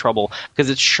get in trouble, because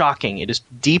it's shocking. It is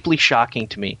deeply shocking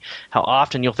to me how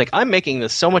often you'll think, I'm making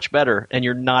this so much better, and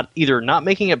you're either not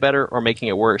making it better or making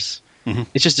it worse. Mm-hmm.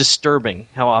 It's just disturbing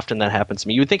how often that happens to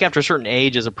me. You would think after a certain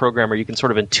age as a programmer, you can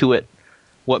sort of intuit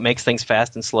what makes things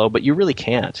fast and slow, but you really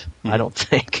can't, I don't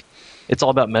think. It's all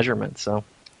about measurements, so...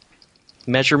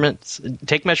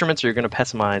 Take measurements or you're going to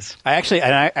pessimize.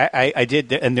 I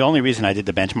did, and the only reason I did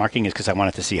the benchmarking is because I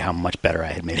wanted to see how much better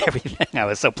I had made everything. I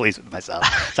was so pleased with myself.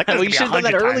 It's like, well, you should have done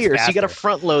that earlier, so you got to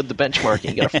front load the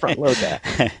benchmarking. You got to front load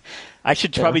that. I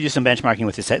should probably do some benchmarking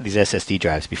with these SSD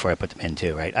drives before I put them in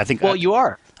too, right? I think. Well, you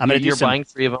are. You're buying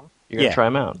 3 of them. You're going to try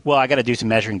them out. Well, I got to do some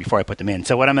measuring before I put them in.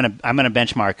 So what I'm going to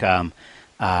benchmark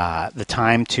the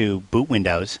time to boot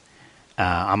Windows.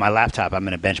 On my laptop, I'm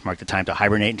going to benchmark the time to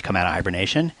hibernate and to come out of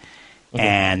hibernation,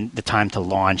 and the time to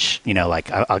launch.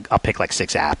 I'll pick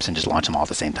 6 apps and just launch them all at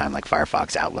the same time, like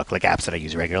Firefox, Outlook, like apps that I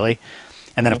use regularly.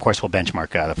 And then, of course, we'll benchmark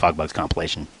the FogBugs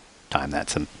compilation time.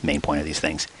 That's the main point of these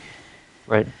things.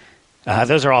 Right.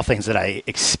 Those are all things that I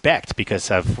expect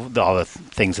because of all the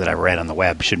things that I read on the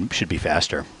web should be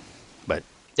faster. But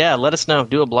yeah, let us know.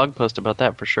 Do a blog post about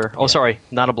that for sure. Oh, sorry,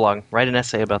 not a blog. Write an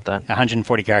essay about that.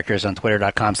 140 characters on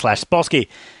twitter.com/Spolsky.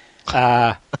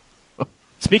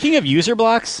 Speaking of user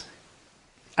blocks,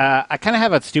 I kind of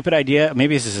have a stupid idea.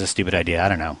 Maybe this is a stupid idea. I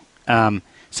don't know.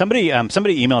 Somebody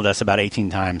emailed us about 18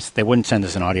 times. They wouldn't send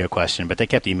us an audio question, but they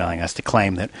kept emailing us to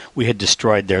claim that we had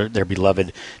destroyed their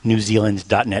beloved New Zealand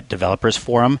 .NET developers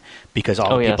forum because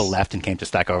all the people left and came to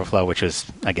Stack Overflow, which was,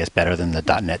 I guess, better than the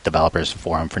 .NET developers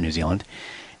forum for New Zealand.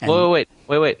 And wait.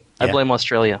 I blame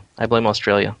Australia.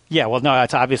 Yeah, well, no,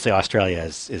 it's obviously Australia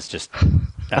is just,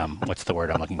 what's the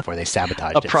word I'm looking for? They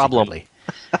sabotaged it. A problem.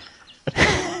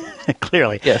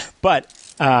 Clearly. Yes. But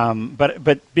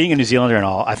being a New Zealander and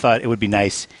all, I thought it would be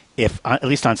nice if, at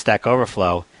least on Stack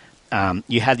Overflow,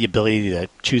 you had the ability to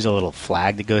choose a little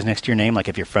flag that goes next to your name. Like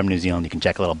if you're from New Zealand, you can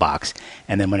check a little box.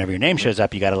 And then whenever your name shows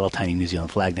up, you got a little tiny New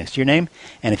Zealand flag next to your name.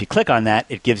 And if you click on that,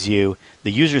 it gives you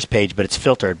the users page, but it's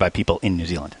filtered by people in New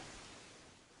Zealand.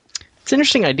 It's an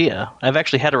interesting idea. I've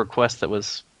actually had a request that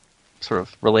was sort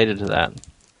of related to that.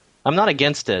 I'm not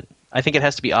against it. I think it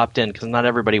has to be opt-in because not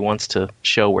everybody wants to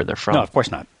show where they're from. No, of course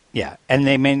not. Yeah, and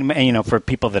they may, for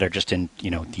people that are just in,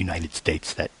 the United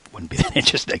States, that wouldn't be that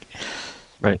interesting.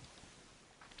 Right.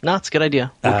 No, it's a good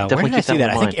idea. Where did I see that?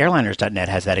 I think airliners.net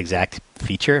has that exact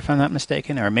feature, if I'm not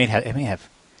mistaken, or it may have.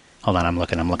 Hold on, I'm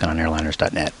looking on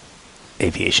airliners.net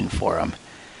aviation forum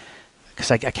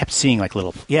because I kept seeing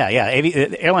little.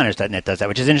 Airliners.net does that,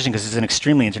 which is interesting because it's an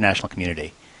extremely international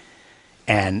community,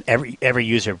 and every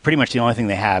user, pretty much the only thing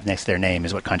they have next to their name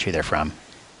is what country they're from.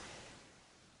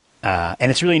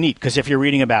 And it's really neat because if you're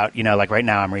reading about, right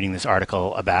now I'm reading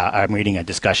I'm reading a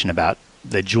discussion about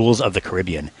the jewels of the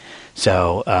Caribbean.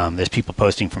 So there's people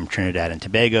posting from Trinidad and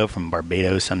Tobago, from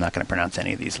Barbados. I'm not going to pronounce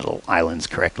any of these little islands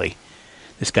correctly.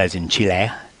 This guy's in Chile.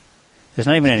 There's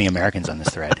not even any Americans on this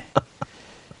thread.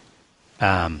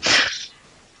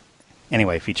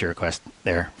 Anyway, feature request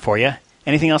there for you.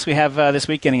 Anything else we have this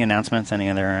week? Any announcements? Any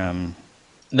other...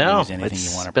 No,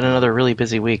 it's been another really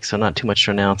busy week, so not too much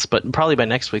to announce. But probably by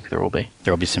next week there will be.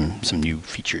 There will be some new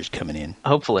features coming in.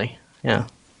 Hopefully, yeah.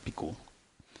 Be cool.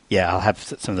 Yeah, I'll have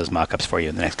some of those mock-ups for you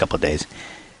in the next couple of days.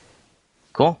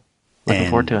 Cool. Looking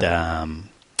forward to it.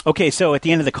 Okay, so at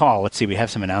the end of the call, let's see, we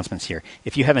have some announcements here.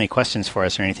 If you have any questions for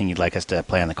us or anything you'd like us to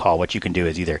play on the call, what you can do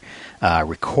is either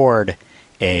record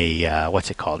a,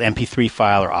 MP3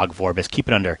 file or OGG Vorbis. Keep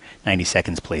it under 90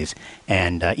 seconds, please.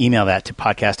 And email that to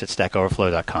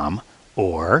podcast@stackoverflow.com.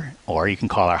 Or you can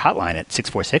call our hotline at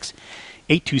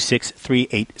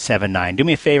 646-826-3879. Do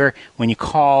me a favor, when you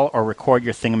call or record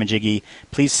your thingamajiggy,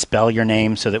 please spell your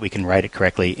name so that we can write it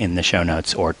correctly in the show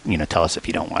notes, or tell us if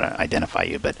you don't want to identify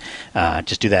you. But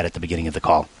just do that at the beginning of the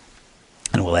call,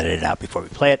 and we'll edit it out before we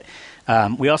play it.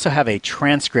 We also have a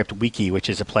transcript wiki, which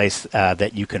is a place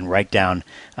that you can write down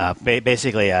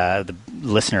basically the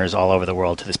listeners all over the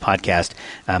world to this podcast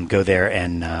go there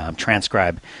and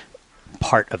transcribe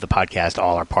part of the podcast,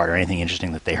 all or part, or anything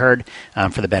interesting that they heard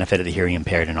for the benefit of the hearing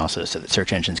impaired, and also so that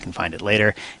search engines can find it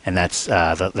later. And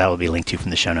that will be linked to from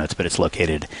the show notes, but it's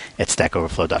located at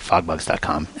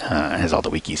stackoverflow.fogbugs.com. It has all the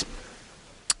wikis.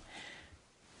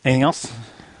 Anything else?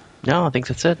 No, I think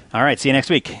that's it. All right, see you next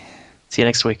week. See you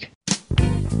next week.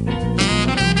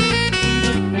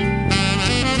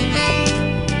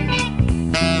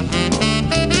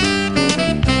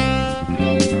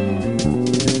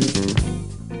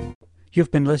 You've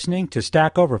been listening to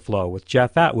Stack Overflow with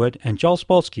Jeff Atwood and Joel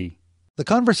Spolsky. The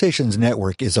Conversations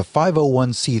Network is a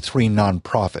 501c3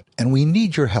 nonprofit, and we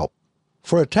need your help.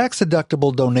 For a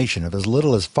tax-deductible donation of as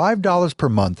little as $5 per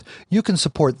month, you can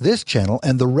support this channel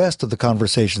and the rest of the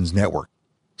Conversations Network.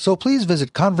 So please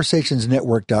visit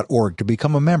conversationsnetwork.org to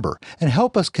become a member and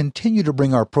help us continue to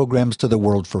bring our programs to the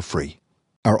world for free.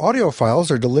 Our audio files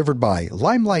are delivered by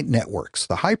Limelight Networks,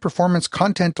 the high-performance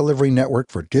content delivery network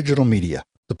for digital media.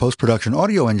 The post-production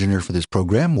audio engineer for this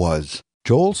program was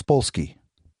Joel Spolsky.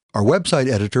 Our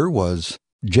website editor was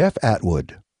Jeff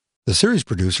Atwood. The series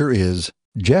producer is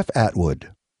Jeff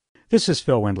Atwood. This is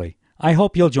Phil Windley. I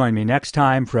hope you'll join me next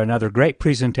time for another great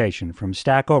presentation from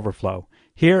Stack Overflow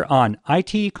here on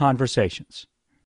IT Conversations.